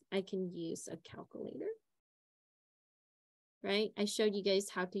course, I can use a calculator, right? I showed you guys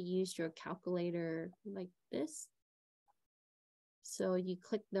how to use your calculator like this. So you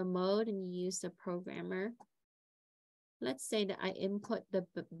click the mode and you use the programmer. Let's say that I input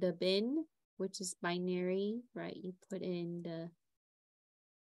the bin, which is binary, right? You put in the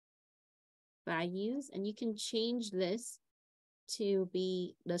values and you can change this to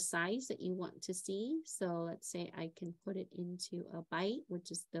be the size that you want to see. So let's say I can put it into a byte, which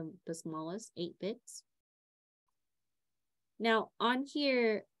is the smallest, 8 bits. Now on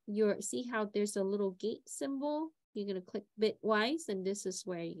here, see how there's a little gate symbol? You're going to click bitwise, and this is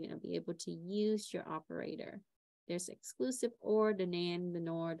where you're going to be able to use your operator. There's exclusive OR, the NAND, the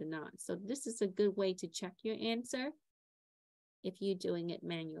NOR, the NOT. So this is a good way to check your answer if you're doing it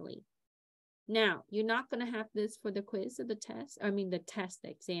manually. Now, you're not going to have this for the quiz or the test. I mean, the test, the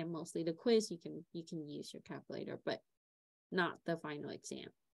exam mostly. The quiz, you can use your calculator, but not the final exam.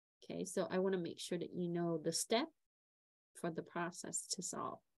 Okay, so I want to make sure that you know the step for the process to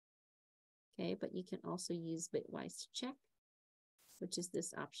solve. Okay, but you can also use bitwise to check, which is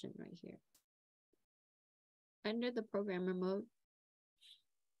this option right here. Under the programmer mode.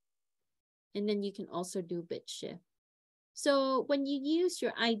 And then you can also do bit shift. So when you use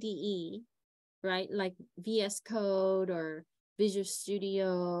your IDE, right, like VS Code or Visual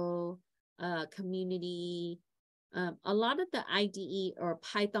Studio, Community, a lot of the IDE or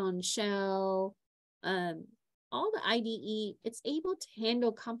Python shell, all the IDE, it's able to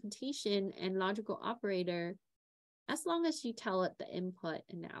handle computation and logical operator as long as you tell it the input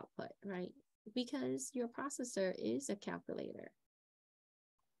and the output, right? Because your processor is a calculator.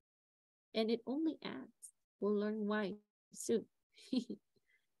 And it only adds. We'll learn why soon.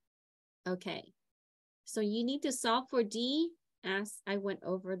 Okay. So you need to solve for D as I went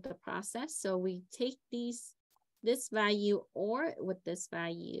over the process. So we take this value or with this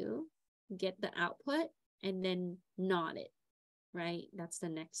value, get the output, and then NOT it, right? That's the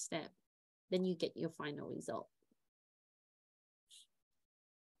next step. Then you get your final result.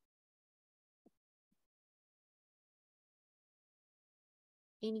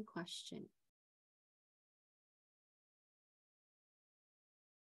 Any question?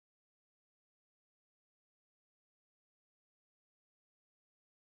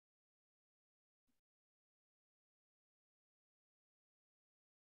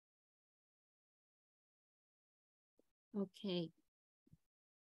 Okay.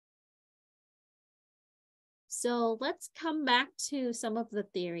 So let's come back to some of the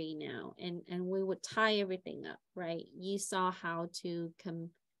theory now, and we would tie everything up, right? You saw how to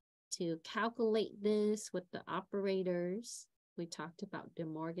calculate this with the operators. We talked about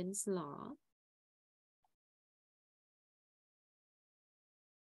DeMorgan's law.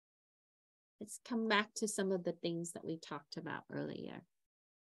 let's come back to some of the things that we talked about earlier.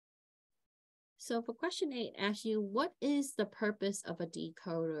 So for question 8, asks you, what is the purpose of a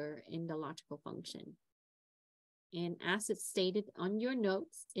decoder in the logical function? And as it's stated on your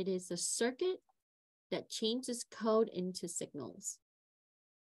notes, it is a circuit that changes code into signals.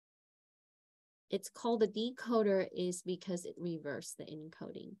 It's called a decoder is because it reverses the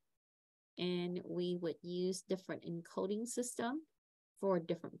encoding. And we would use different encoding system for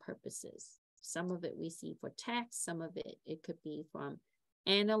different purposes. Some of it we see for text, some of it could be from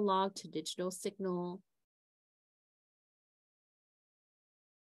analog to digital signal.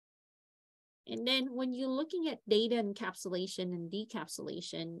 And then when you're looking at data encapsulation and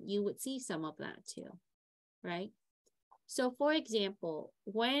decapsulation, you would see some of that too, right? So for example,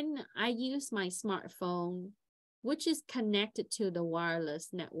 when I use my smartphone, which is connected to the wireless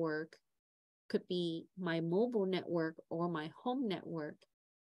network, could be my mobile network or my home network.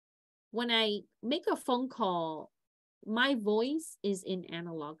 When I make a phone call, my voice is in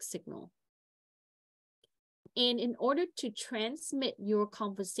analog signal. And in order to transmit your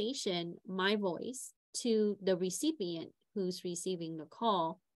conversation, my voice, to the recipient who's receiving the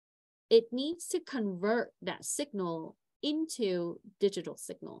call, it needs to convert that signal into digital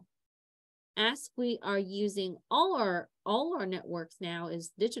signal. As we are using all our networks now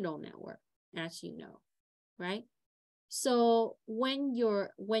is digital network, as you know, right? So when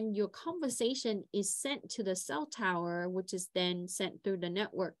your conversation is sent to the cell tower, which is then sent through the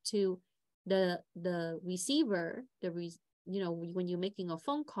network to the receiver, when you're making a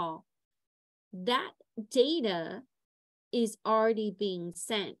phone call, that data is already being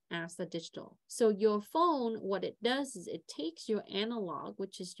sent as a digital. So your phone, what it does is it takes your analog,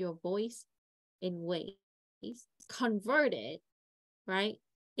 which is your voice in waves, convert it, right?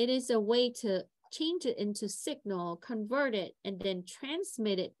 It is a way to change it into signal, convert it, and then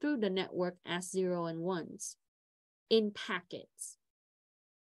transmit it through the network as 0 and 1s in packets.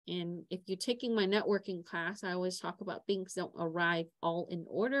 And if you're taking my networking class, I always talk about things don't arrive all in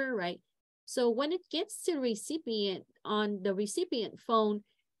order, right? So when it gets to the recipient on the recipient phone,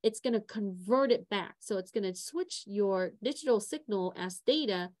 it's going to convert it back. So it's going to switch your digital signal as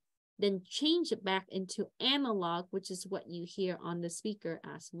data, then change it back into analog, which is what you hear on the speaker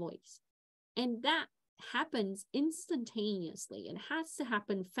as voice. And that happens instantaneously. It has to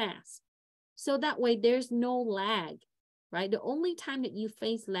happen fast. So that way there's no lag, right? The only time that you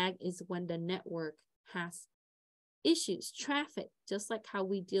face lag is when the network has issues, traffic, just like how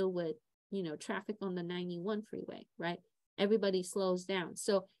we deal with, traffic on the 91 freeway, right? Everybody slows down.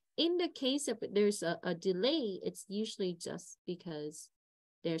 So in the case of there's a delay, it's usually just because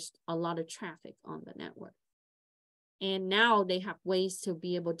there's a lot of traffic on the network. And now they have ways to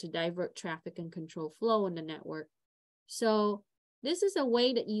be able to divert traffic and control flow in the network. So this is a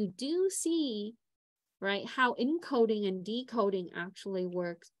way that you do see, right, how encoding and decoding actually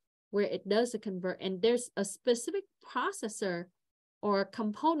works, where it does a convert. And there's a specific processor or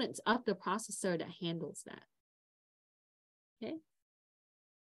components of the processor that handles that. Okay.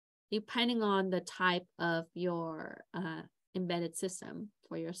 Depending on the type of your embedded system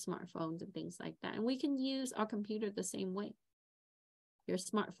for your smartphones and things like that. And we can use our computer the same way. Your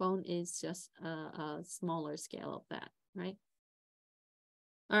smartphone is just a smaller scale of that, right?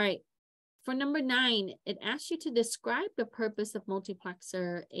 All right. For number 9, it asks you to describe the purpose of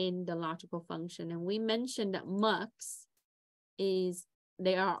multiplexer in the logical function. And we mentioned that MUX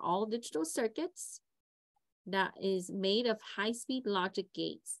they are all digital circuits that is made of high-speed logic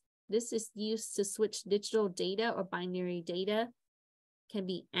gates. This is used to switch digital data or binary data. Can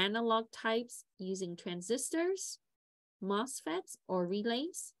be analog types using transistors, MOSFETs, or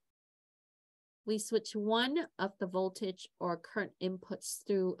relays. We switch one of the voltage or current inputs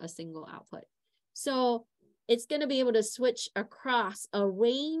through a single output. So it's going to be able to switch across a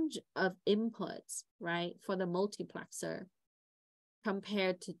range of inputs, right, for the multiplexer,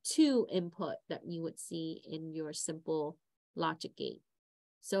 compared to 2 input that you would see in your simple logic gate.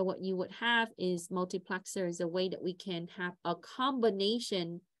 So what you would have is multiplexer is a way that we can have a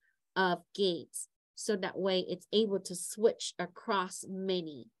combination of gates. So that way it's able to switch across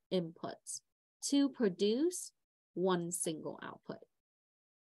many inputs to produce one single output.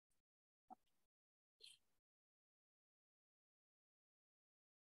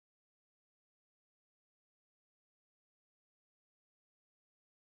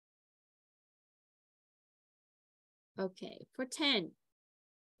 Okay, for 10,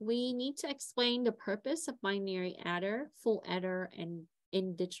 we need to explain the purpose of binary adder, full adder, and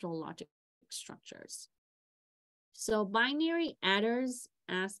in digital logic structures. So binary adders,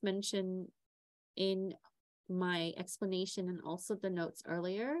 as mentioned in my explanation and also the notes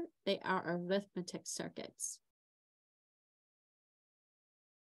earlier, they are arithmetic circuits.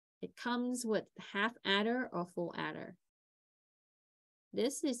 It comes with half adder or full adder.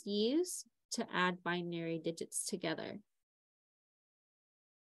 This is used to add binary digits together.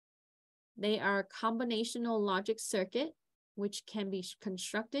 They are combinational logic circuit, which can be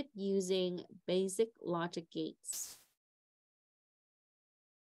constructed using basic logic gates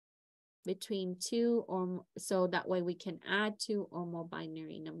between two or more, so that way we can add two or more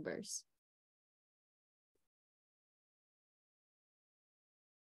binary numbers.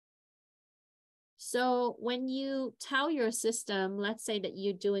 So when you tell your system, let's say that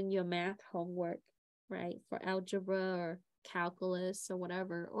you're doing your math homework, right, for algebra or calculus or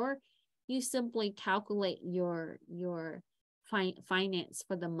whatever, or you simply calculate your finance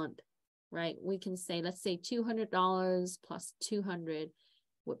for the month, right? We can say, let's say $200 plus 200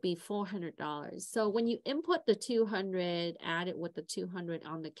 would be $400. So when you input the 200, add it with the 200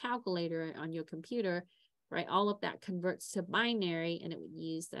 on the calculator on your computer, right? All of that converts to binary, and it would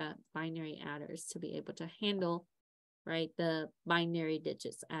use the binary adders to be able to handle, right, the binary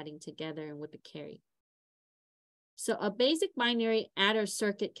digits adding together and with the carry. So a basic binary adder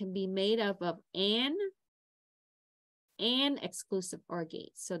circuit can be made up of AND and exclusive OR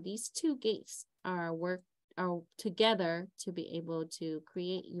gates. So these two gates are together to be able to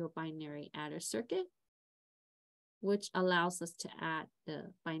create your binary adder circuit, which allows us to add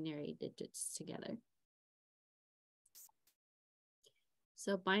the binary digits together.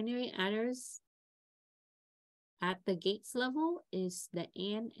 So binary adders at the gates level is the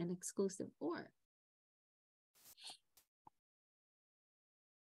AND and exclusive OR.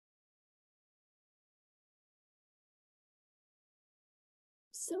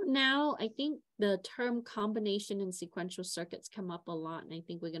 So now I think the term combination and sequential circuits come up a lot, and I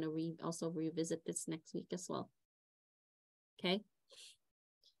think we're going to also revisit this next week as well. Okay.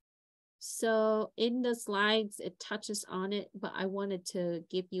 So in the slides, it touches on it, but I wanted to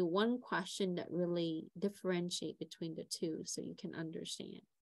give you one question that really differentiate between the two so you can understand.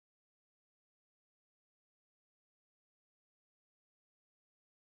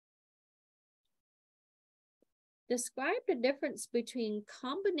 Describe the difference between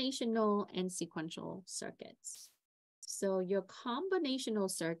combinational and sequential circuits. So your combinational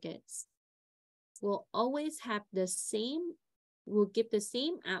circuits will always have the same, will give the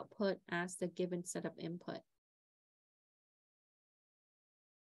same output as the given set of input.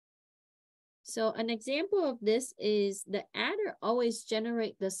 So an example of this is the adder always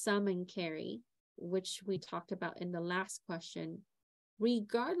generate the sum and carry, which we talked about in the last question,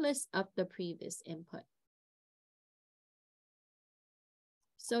 regardless of the previous input.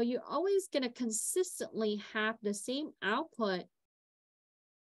 So you're always going to consistently have the same output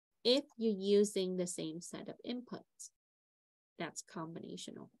if you're using the same set of inputs. That's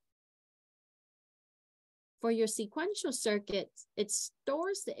combinational. For your sequential circuits, it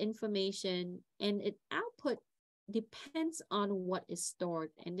stores the information and its output depends on what is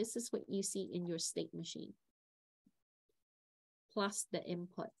stored. And this is what you see in your state machine, plus the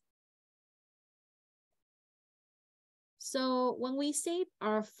input. So when we save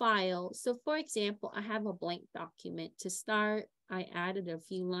our file, so for example, I have a blank document. To start, I added a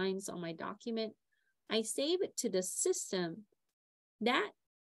few lines on my document. I save it to the system.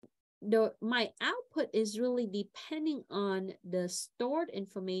 My output is really depending on the stored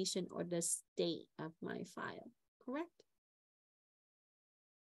information or the state of my file, correct?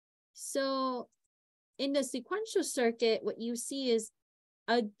 So in the sequential circuit, what you see is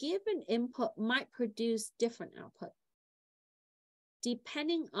a given input might produce different output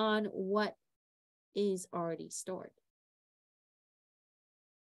depending on what is already stored.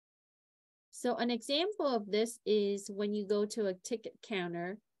 So an example of this is when you go to a ticket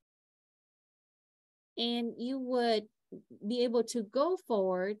counter and you would be able to go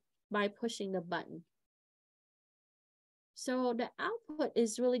forward by pushing the button. So the output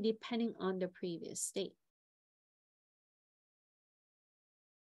is really depending on the previous state.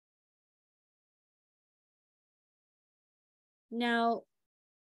 Now,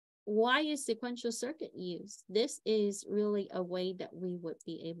 why is sequential circuit used? This is really a way that we would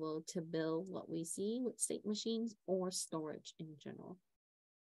be able to build what we see with state machines or storage in general.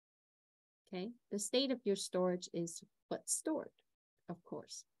 Okay, the state of your storage is what's stored, of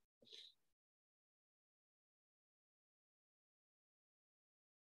course.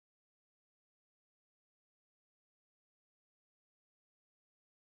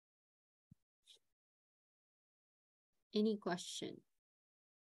 Any question?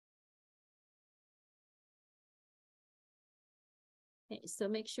 Okay, so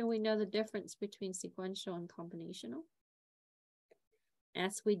make sure we know the difference between sequential and combinational.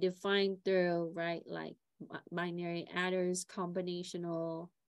 As we define through, right, like binary adders, combinational,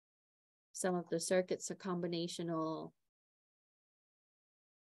 some of the circuits are combinational.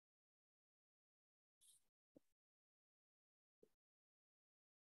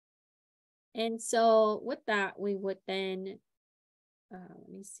 And so with that, we would then, let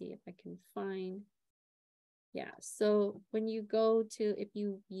me see if I can find, yeah. So when you go to, if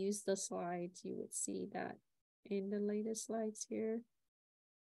you use the slides, you would see that in the latest slides here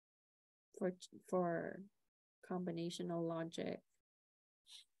for combinational logic.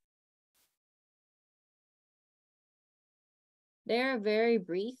 They're very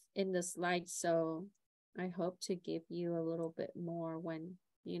brief in the slides, so I hope to give you a little bit more when,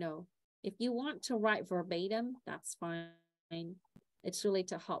 you know, if you want to write verbatim, that's fine. It's really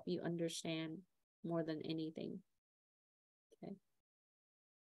to help you understand more than anything. Okay.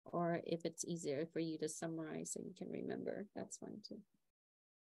 Or if it's easier for you to summarize so you can remember, that's fine too.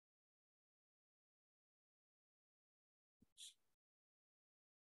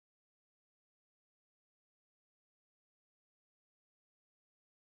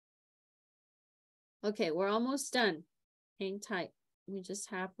 Okay, we're almost done. Hang tight. We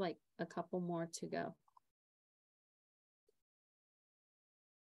just have like a couple more to go.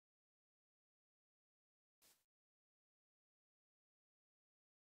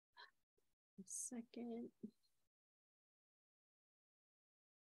 A second.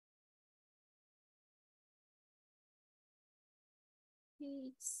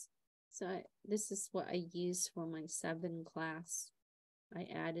 So this is what I use for my 7 class. I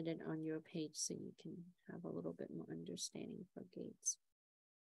added it on your page so you can have a little bit more understanding for gates.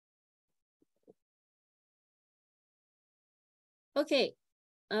 Okay.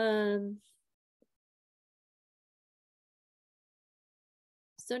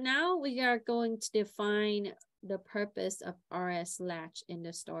 So now we are going to define the purpose of RS latch in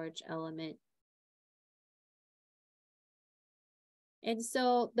the storage element. And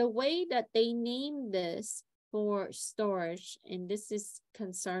so the way that they name this for storage, and this is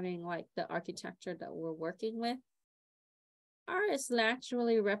concerning like the architecture that we're working with, RS latch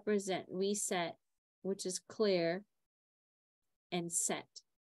really represent reset, which is clear, and set,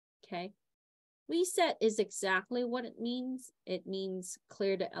 okay? Reset is exactly what it means. It means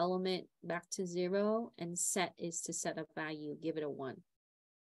clear the element back to 0, and set is to set a value, give it a 1.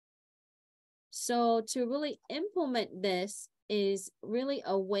 So to really implement this is really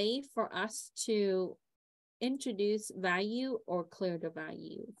a way for us to introduce value or clear the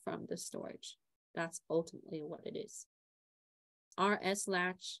value from the storage. That's ultimately what it is. RS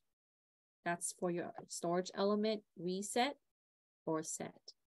latch, that's for your storage element, reset or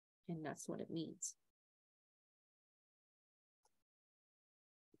set. And that's what it means.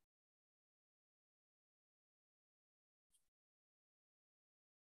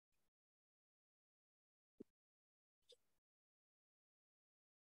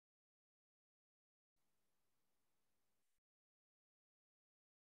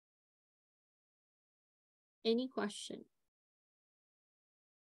 Any question?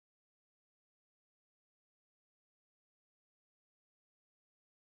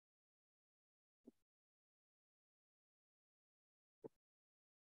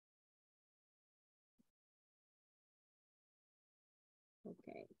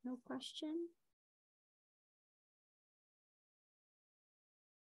 Okay, no question.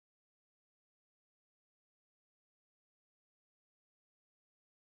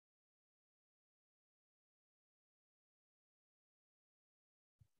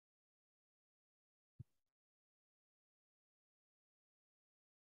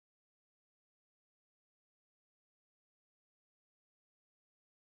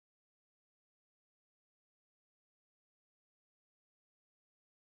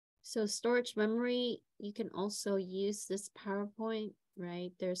 So storage memory, you can also use this PowerPoint,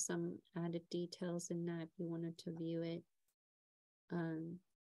 right? There's some added details in that if you wanted to view it.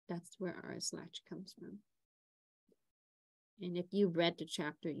 That's where RS latch comes from. And if you read the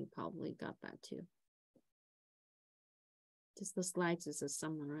chapter, you probably got that too. Just the slides is a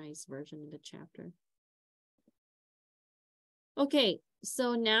summarized version of the chapter. Okay,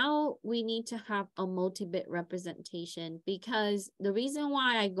 so now we need to have a multi-bit representation, because the reason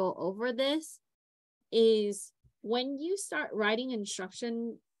why I go over this is when you start writing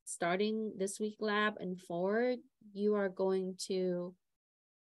instruction starting this week lab and forward, you are going to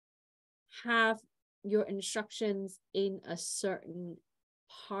have your instructions in a certain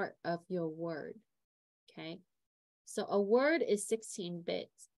part of your word, okay? So a word is 16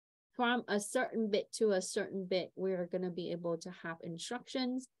 bits. from a certain bit to a certain bit, we're going to be able to have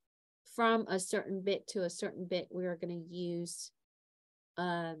instructions. From a certain bit to a certain bit, we are going to use,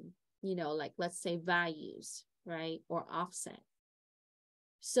 you know, like let's say values, right? Or offset.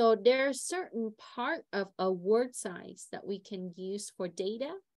 So there's certain part of a word size that we can use for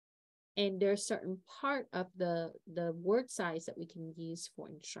data. And there's certain part of the word size that we can use for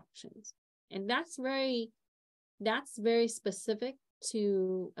instructions. And that's very specific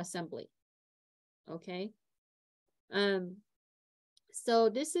to assembly. Okay. So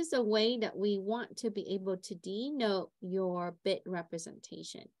this is a way that we want to be able to denote your bit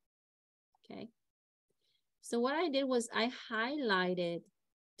representation. Okay. So what I did was I highlighted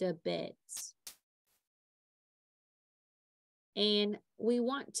the bits. And we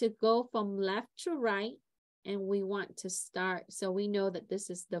want to go from left to right, and we want to start. So we know that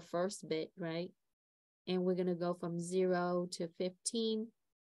this is the first bit, right? And we're going to go from 0 to 15.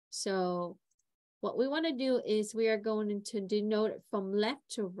 So what we want to do is we are going to denote it from left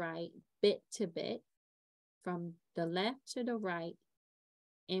to right, bit to bit, from the left to the right.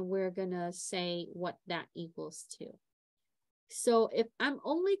 And we're going to say what that equals to. So if I'm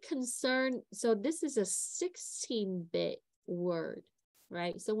only concerned, so this is a 16-bit word,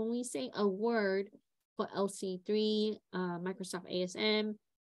 right? So when we say a word for LC3, Microsoft ASM,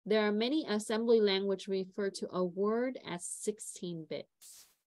 there are many assembly languages refer to a word as 16 bits.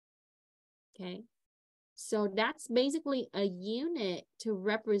 Okay, so that's basically a unit to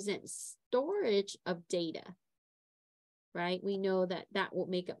represent storage of data, right? We know that that will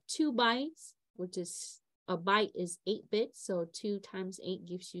make up 2 bytes, which is a byte is 8 bits, so 2 times 8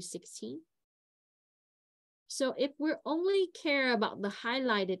 gives you 16. So if we're only care about the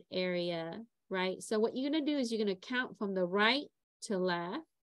highlighted area, right? So what you're going to do is you're going to count from the right to left.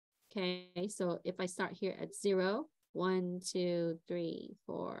 Okay, so if I start here at 0, 1, 2, 3,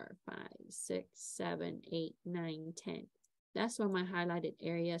 4, 5, 6, 7, 8, 9, 10. That's where my highlighted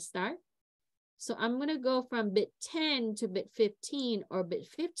area start. So I'm going to go from bit 10 to bit 15 or bit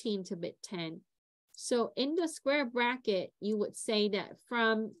 15 to bit 10. So in the square bracket, you would say that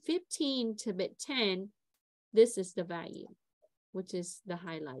from 15 to bit 10, this is the value, which is the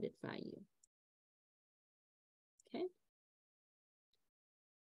highlighted value. Okay.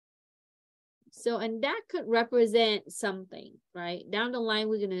 So, and that could represent something, right? Down the line,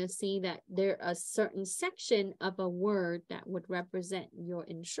 we're going to see that there are a certain section of a word that would represent your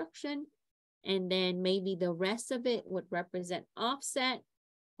instruction. And then maybe the rest of it would represent offset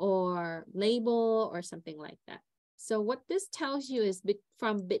or label or something like that. So what this tells you is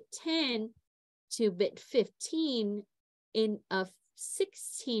from bit 10 to bit 15 in a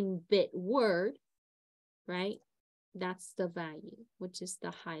 16-bit word, right? That's the value, which is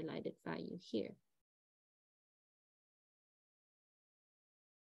the highlighted value here.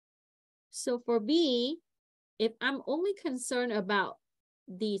 So for B, if I'm only concerned about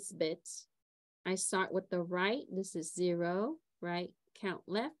these bits, I start with the right. This is 0, right? Count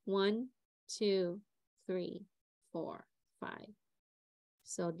left, 1, 2, 3, 4, 5.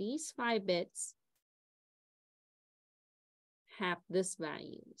 So these 5 bits have this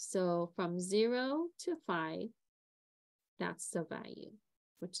value. So from 0 to 5, that's the value,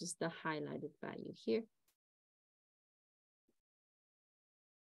 which is the highlighted value here.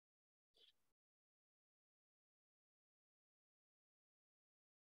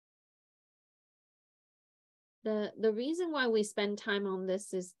 The reason why we spend time on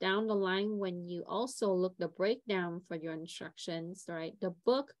this is down the line when you also look the breakdown for your instructions, right? The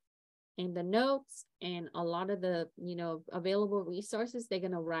book and the notes and a lot of the, you know, available resources, they're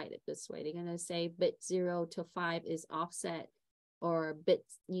going to write it this way. They're going to say bit 0 to 5 is offset, or bit,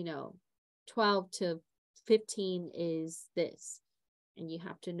 you know, 12 to 15 is this. And you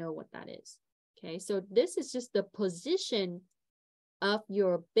have to know what that is. Okay, so this is just the position of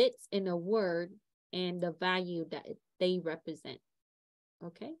your bits in a word and the value that they represent.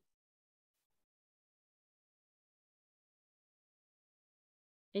 Okay.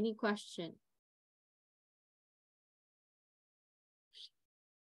 Any question?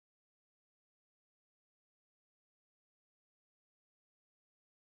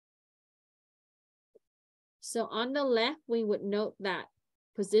 So on the left, we would note that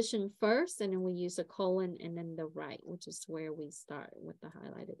position first, and then we use a colon, and then the right, which is where we start with the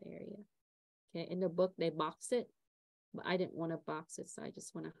highlighted area. Okay, in the book, they box it, but I didn't want to box it, so I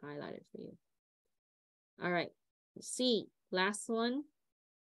just want to highlight it for you. All right, C, last one,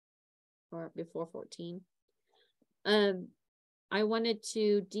 or before 14. I wanted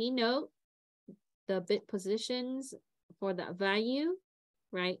to denote the bit positions for that value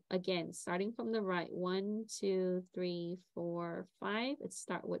right? Again, starting from the right, 1, 2, 3, 4, 5. Let's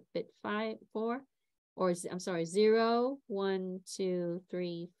start with bit 4, or I'm sorry, 0, 1, 2,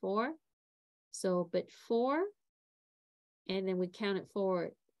 3, 4. So bit 4, and then we count it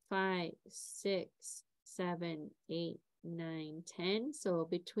forward, 5, 6, 7, 8, 9, 10. So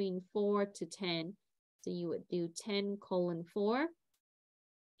between 4 to 10, so you would do 10:4,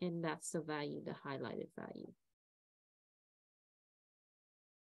 and that's the value, the highlighted value.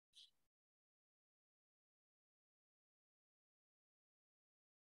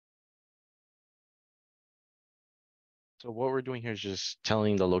 So what we're doing here is just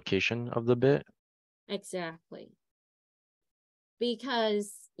telling the location of the bit. Exactly.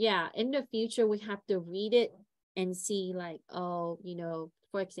 Because, yeah, in the future, we have to read it and see like, oh, you know,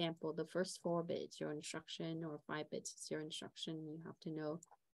 for example, the first 4 bits, your instruction, or 5 bits is your instruction. You have to know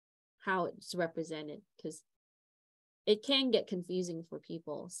how it's represented, because it can get confusing for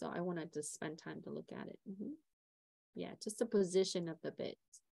people. So I wanted to spend time to look at it. Yeah, just the position of the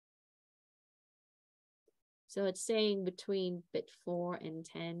bits. So it's saying between bit 4 and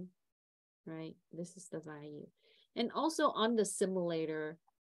 10, right? This is the value. And also on the simulator,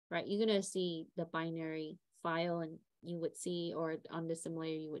 right, you're going to see the binary file, and you would see, or on the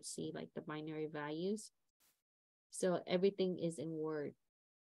simulator, you would see like the binary values. So everything is in Word,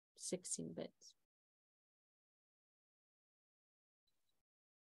 16 bits.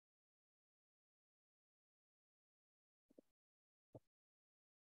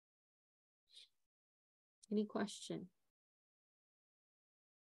 Any question?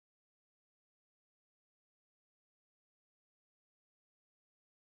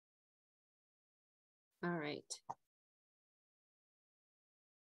 All right.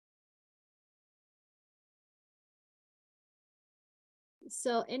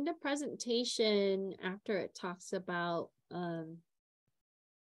 So in the presentation, after it talks about, let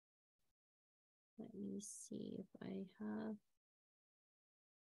me see if I have.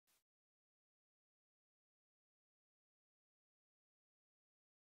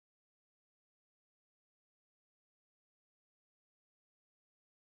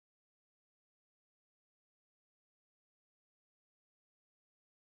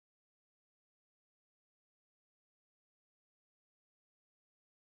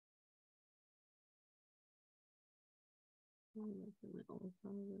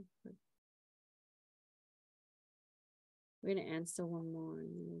 We're going to answer one more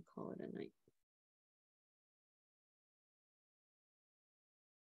and then we'll call it a night.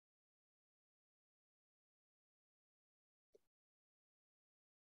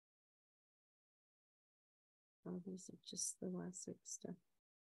 Oh, these are just the last week stuff.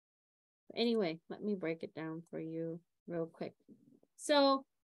 But anyway, let me break it down for you real quick. So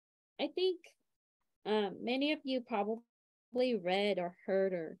I think many of you probably read or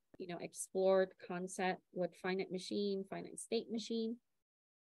heard or, you know, explored concept with finite machine, finite state machine.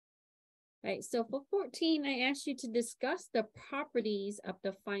 Right, so for 14, I asked you to discuss the properties of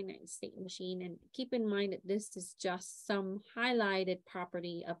the finite state machine, and keep in mind that this is just some highlighted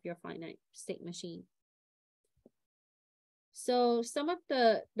property of your finite state machine. So some of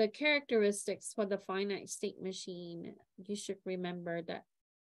the characteristics for the finite state machine, you should remember that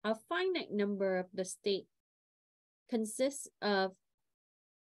a finite number of the state consists of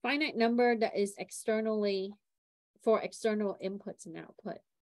finite number that is externally for external inputs and output.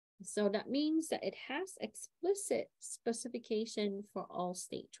 So that means that it has explicit specification for all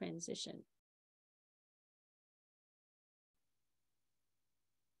state transition.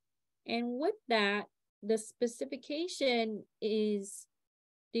 And with that, the specification is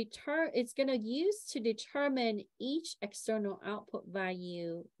it's going to use to determine each external output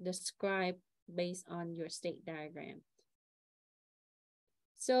value described based on your state diagram.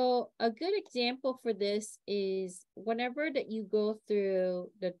 So a good example for this is whenever that you go through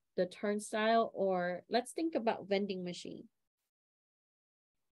the turnstile, or let's think about vending machine.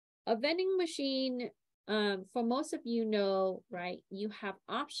 A vending machine, for most of you know, right, you have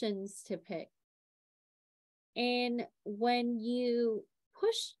options to pick. And when you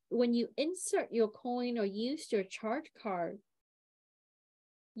insert your coin or use your charge card,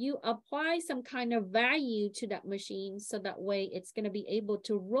 you apply some kind of value to that machine, so that way it's going to be able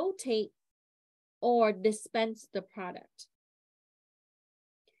to rotate or dispense the product.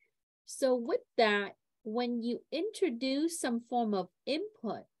 So with that, when you introduce some form of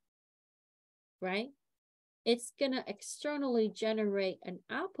input, right, it's going to externally generate an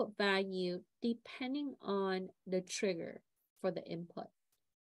output value depending on the trigger for the input.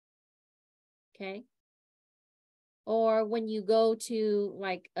 Okay. Or when you go to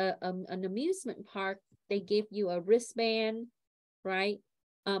like an amusement park, they give you a wristband, right?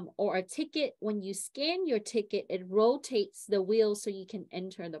 or a ticket. When you scan your ticket, it rotates the wheel so you can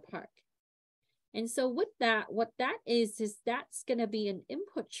enter the park. And so with that, what that is that's going to be an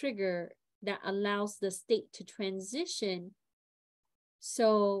input trigger that allows the state to transition.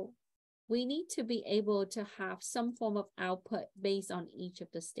 So we need to be able to have some form of output based on each of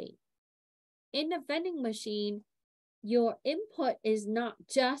the state. In the vending machine, your input is not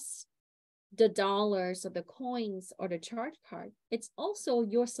just the dollars or the coins or the charge card. It's also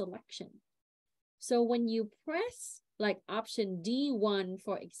your selection. So when you press like option D1,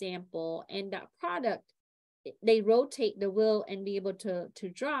 for example, and that product, they rotate the wheel and be able to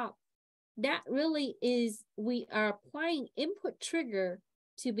drop, that really is, we are applying input trigger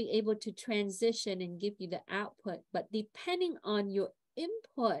to be able to transition and give you the output. But depending on your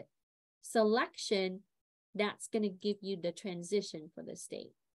input selection, that's going to give you the transition for the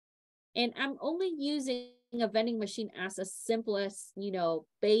state. And I'm only using a vending machine as a simplest,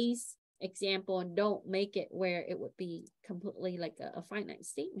 base example, and don't make it where it would be completely like a finite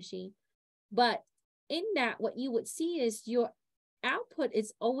state machine. But in that, what you would see is your output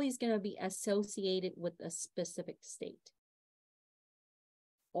is always going to be associated with a specific state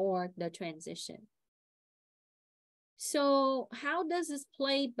or the transition. So how does this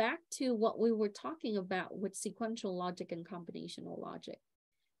play back to what we were talking about with sequential logic and combinational logic?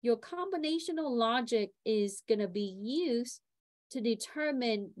 Your combinational logic is going to be used to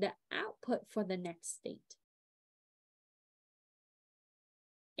determine the output for the next state.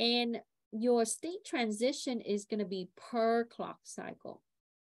 And your state transition is going to be per clock cycle.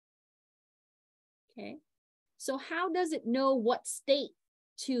 Okay. So how does it know what state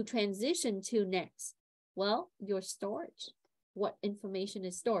to transition to next? Well, your storage, what information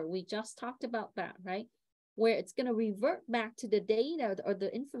is stored. We just talked about that, right? Where it's going to revert back to the data or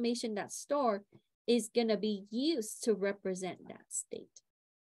the information that's stored is going to be used to represent that state,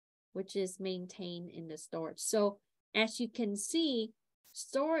 which is maintained in the storage. So as you can see,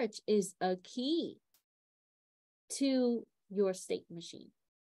 storage is a key to your state machine.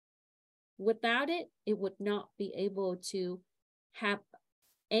 Without it, it would not be able to have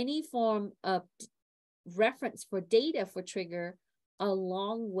any form of reference for data for trigger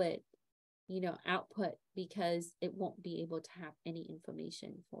along with output, because it won't be able to have any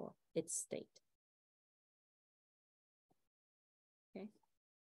information for its state. Okay.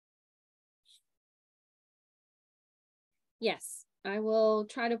 Yes, I will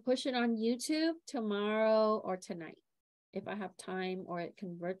try to push it on YouTube tomorrow or tonight. If I have time or it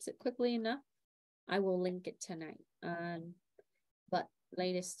converts it quickly enough, I will link it tonight. But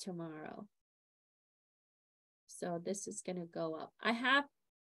latest tomorrow. So this is going to go up. I have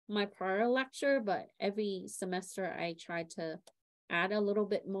my prior lecture, but every semester I try to add a little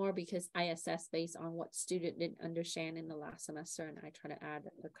bit more because I assess based on what student didn't understand in the last semester, and I try to add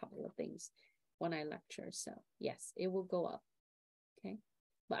a couple of things when I lecture. So yes, it will go up. Okay,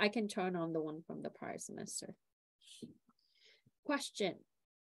 but I can turn on the one from the prior semester. Question.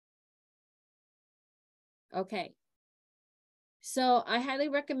 Okay. So I highly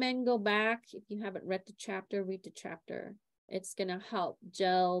recommend go back. If you haven't read the chapter, read the chapter. It's going to help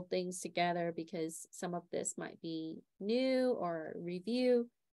gel things together because some of this might be new or review,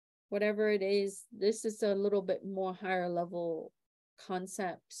 whatever it is. This is a little bit more higher level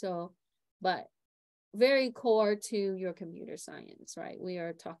concept. So, but very core to your computer science, right? We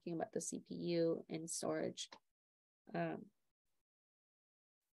are talking about the CPU and storage.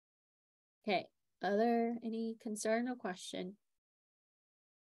 Okay, any concern or question?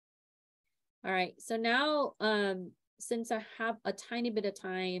 All right, so now, since I have a tiny bit of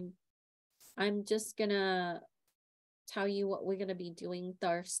time, I'm just gonna tell you what we're gonna be doing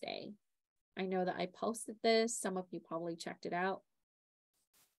Thursday. I know that I posted this. Some of you probably checked it out.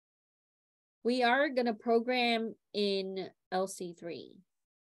 We are gonna program in LC3.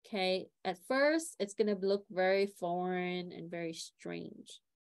 Okay, at first, it's gonna look very foreign and very strange.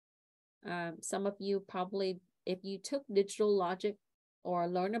 Some of you probably, if you took digital logic or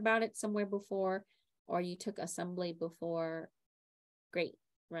learn about it somewhere before, or you took assembly before, great,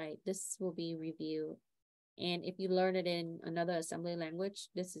 right? This will be review. And if you learn it in another assembly language,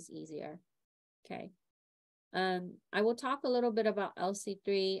 this is easier, okay? I will talk a little bit about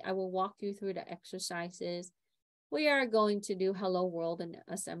LC3. I will walk you through the exercises. We are going to do Hello World and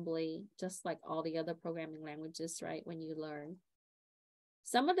assembly, just like all the other programming languages, right? When you learn.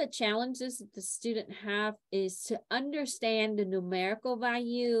 Some of the challenges that the student have is to understand the numerical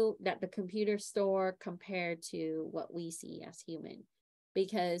value that the computer store compared to what we see as human.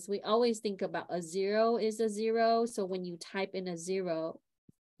 Because we always think about a 0 is a 0. So when you type in a 0,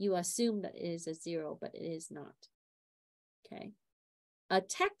 you assume that it is a 0, but it is not. Okay. a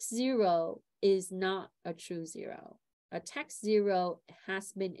text 0 is not a true 0. A text 0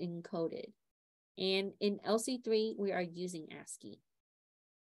 has been encoded. And in LC3, we are using ASCII.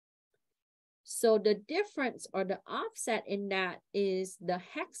 So the difference or the offset in that is the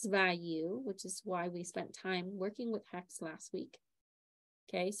hex value, which is why we spent time working with hex last week.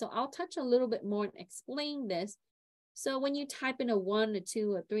 Okay, so I'll touch a little bit more and explain this. So when you type in a 1, a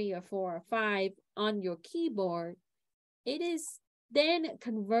 2, a 3, a 4, or 5 on your keyboard, it is then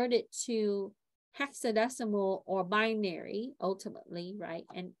converted to hexadecimal or binary ultimately, right?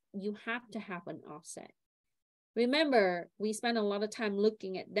 And you have to have an offset. Remember, we spent a lot of time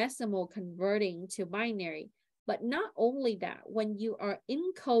looking at decimal converting to binary, but not only that, when you are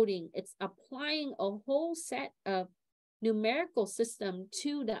encoding, it's applying a whole set of numerical system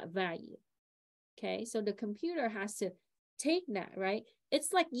to that value. Okay, so the computer has to take that, right?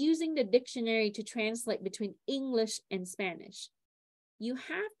 It's like using the dictionary to translate between English and Spanish. You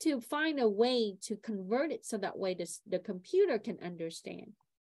have to find a way to convert it so that way the computer can understand.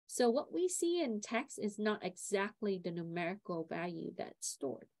 So what we see in text is not exactly the numerical value that's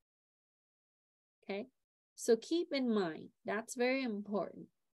stored. Okay, so keep in mind, that's very important.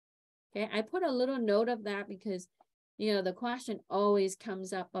 Okay, I put a little note of that because, you know, the question always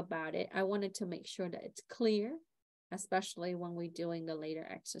comes up about it. I wanted to make sure that it's clear, especially when we're doing the later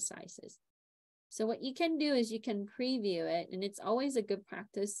exercises. So what you can do is you can preview it, and it's always a good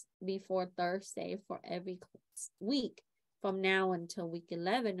practice before Thursday for every week from now until week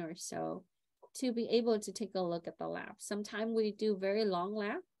 11 or so to be able to take a look at the lab. Sometimes we do very long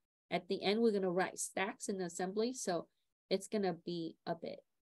lab. At the end, we're going to write stacks in assembly, so it's going to be a bit.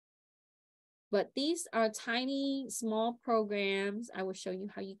 But these are tiny, small programs. I will show you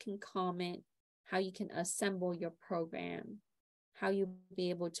how you can comment, how you can assemble your program, how you'll be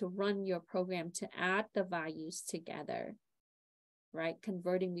able to run your program to add the values together, right?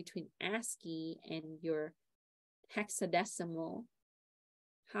 Converting between ASCII and your hexadecimal,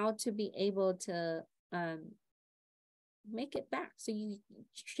 how to be able to make it back. So you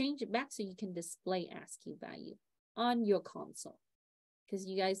change it back so you can display ASCII value on your console. Because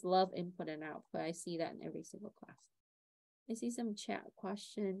you guys love input and output. I see that in every single class. I see some chat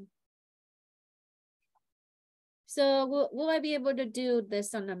question. So will I be able to do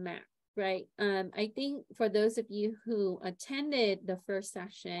this on a Mac, right? I think for those of you who attended the first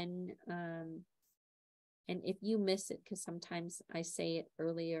session, and if you miss it, because sometimes I say it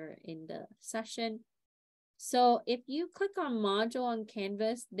earlier in the session. So if you click on module on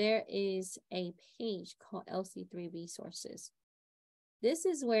Canvas, there is a page called LC3 resources. This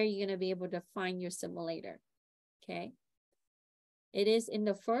is where you're going to be able to find your simulator, okay? It is in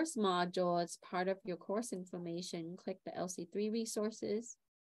the first module. It's part of your course information. Click the LC3 resources,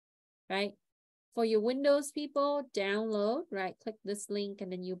 right? For your Windows people, download, right? Click this link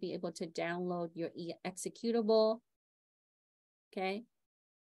and then you'll be able to download your executable, okay?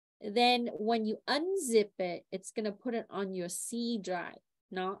 Then when you unzip it, it's going to put it on your C drive,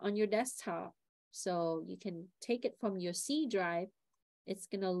 not on your desktop. So you can take it from your C drive. It's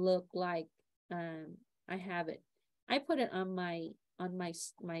going to look like I have it. I put it on my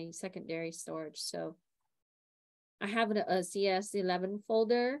secondary storage. So I have a CIS11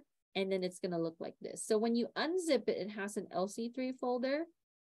 folder, and then it's going to look like this. So when you unzip it, it has an LC3 folder,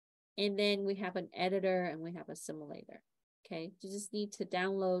 and then we have an editor and we have a simulator. Okay, you just need to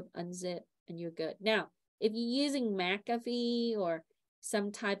download, unzip, and you're good. Now, if you're using McAfee or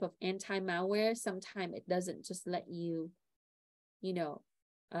some type of anti-malware, sometimes it doesn't just let you, you know,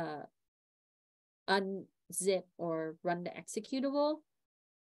 unzip or run the executable.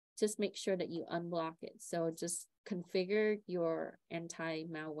 Just make sure that you unblock it. So just configure your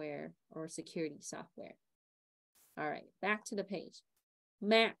anti-malware or security software. All right, back to the page.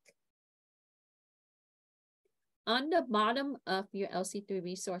 Mac. On the bottom of your LC3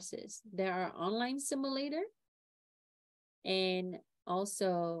 resources, there are online simulator and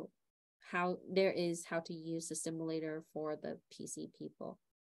also how to use the simulator for the PC people.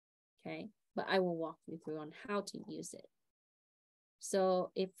 Okay, but I will walk you through on how to use it.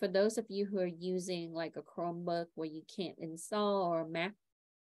 So if for those of you who are using like a Chromebook where you can't install, or a Mac,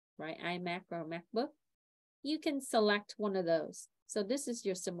 right, iMac or a MacBook, you can select one of those. So this is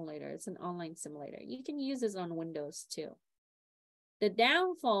your simulator. It's an online simulator. You can use this on Windows too. The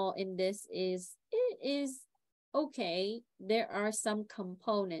downfall in this is it is okay. There are some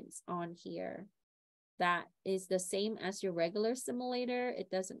components on here that is the same as your regular simulator.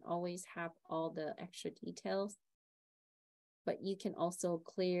 It doesn't always have all the extra details, but you can also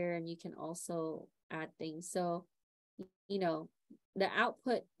clear and you can also add things. So, you know, the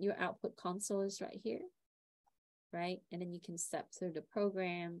output, your output console is right here. right? And then you can step through the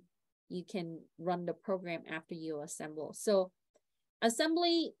program. You can run the program after you assemble. So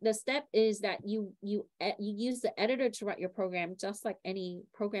assembly, the step is that you use the editor to write your program, just like any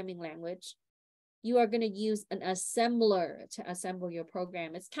programming language. You are going to use an assembler to assemble your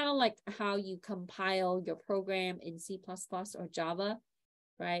program. It's kind of like how you compile your program in C++ or Java,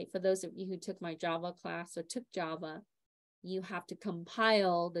 right? For those of you who took my Java class or took Java, you have to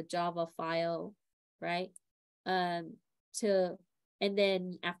compile the Java file, right? And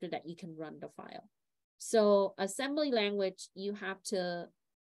then after that, you can run the file. So assembly language, you have to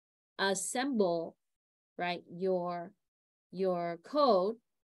assemble, right, your code,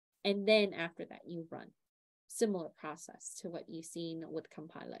 and then after that you run. Similar process to what you've seen with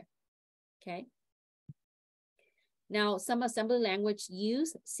compiler, okay? Now, some assembly language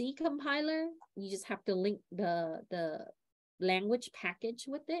use C compiler. You just have to link the language package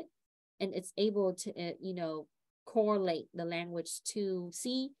with it, and it's able to, correlate the language to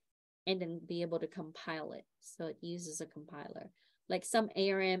C and then be able to compile it. So it uses a compiler. Like some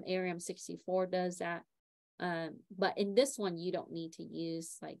ARM64 does that. But in this one, you don't need to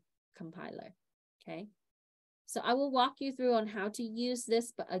use like compiler, okay? So I will walk you through on how to use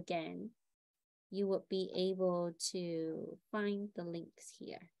this, but again, you will be able to find the links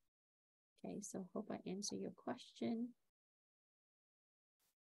here. Okay, so hope I answer your question.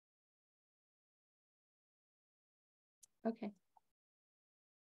 Okay.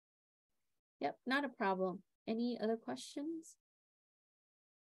 Yep, not a problem. Any other questions?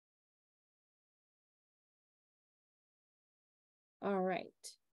 All right.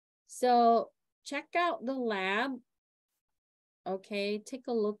 So check out the lab. Okay, take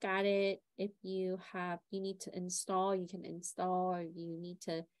a look at it. If you need to install, you can install, or you need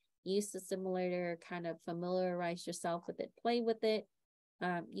to use the simulator, kind of familiarize yourself with it, play with it.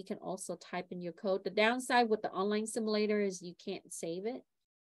 You can also type in your code. The downside with the online simulator is you can't save it.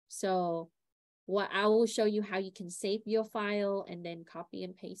 So what I will show you how you can save your file and then copy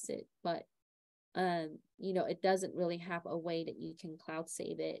and paste it. But it doesn't really have a way that you can cloud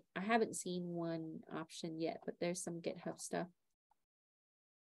save it. I haven't seen one option yet, but there's some GitHub stuff.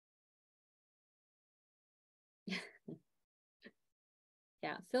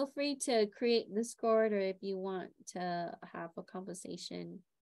 Yeah, feel free to create Discord, or if you want to have a conversation.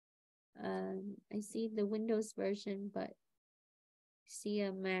 I see the Windows version, but I see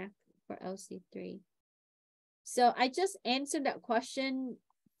a Mac for LC3. So I just answered that question.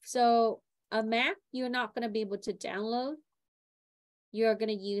 So a Mac, you're not going to be able to download. You're going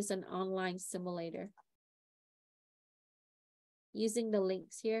to use an online simulator using the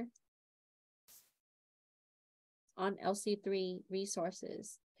links here on LC3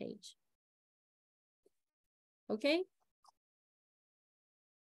 resources page. Okay.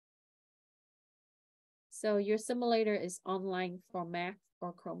 So your simulator is online for Mac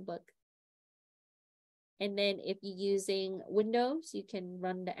or Chromebook. And then if you're using Windows, you can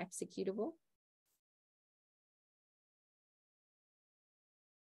run the executable.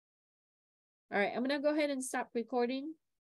 All right, I'm going to go ahead and stop recording.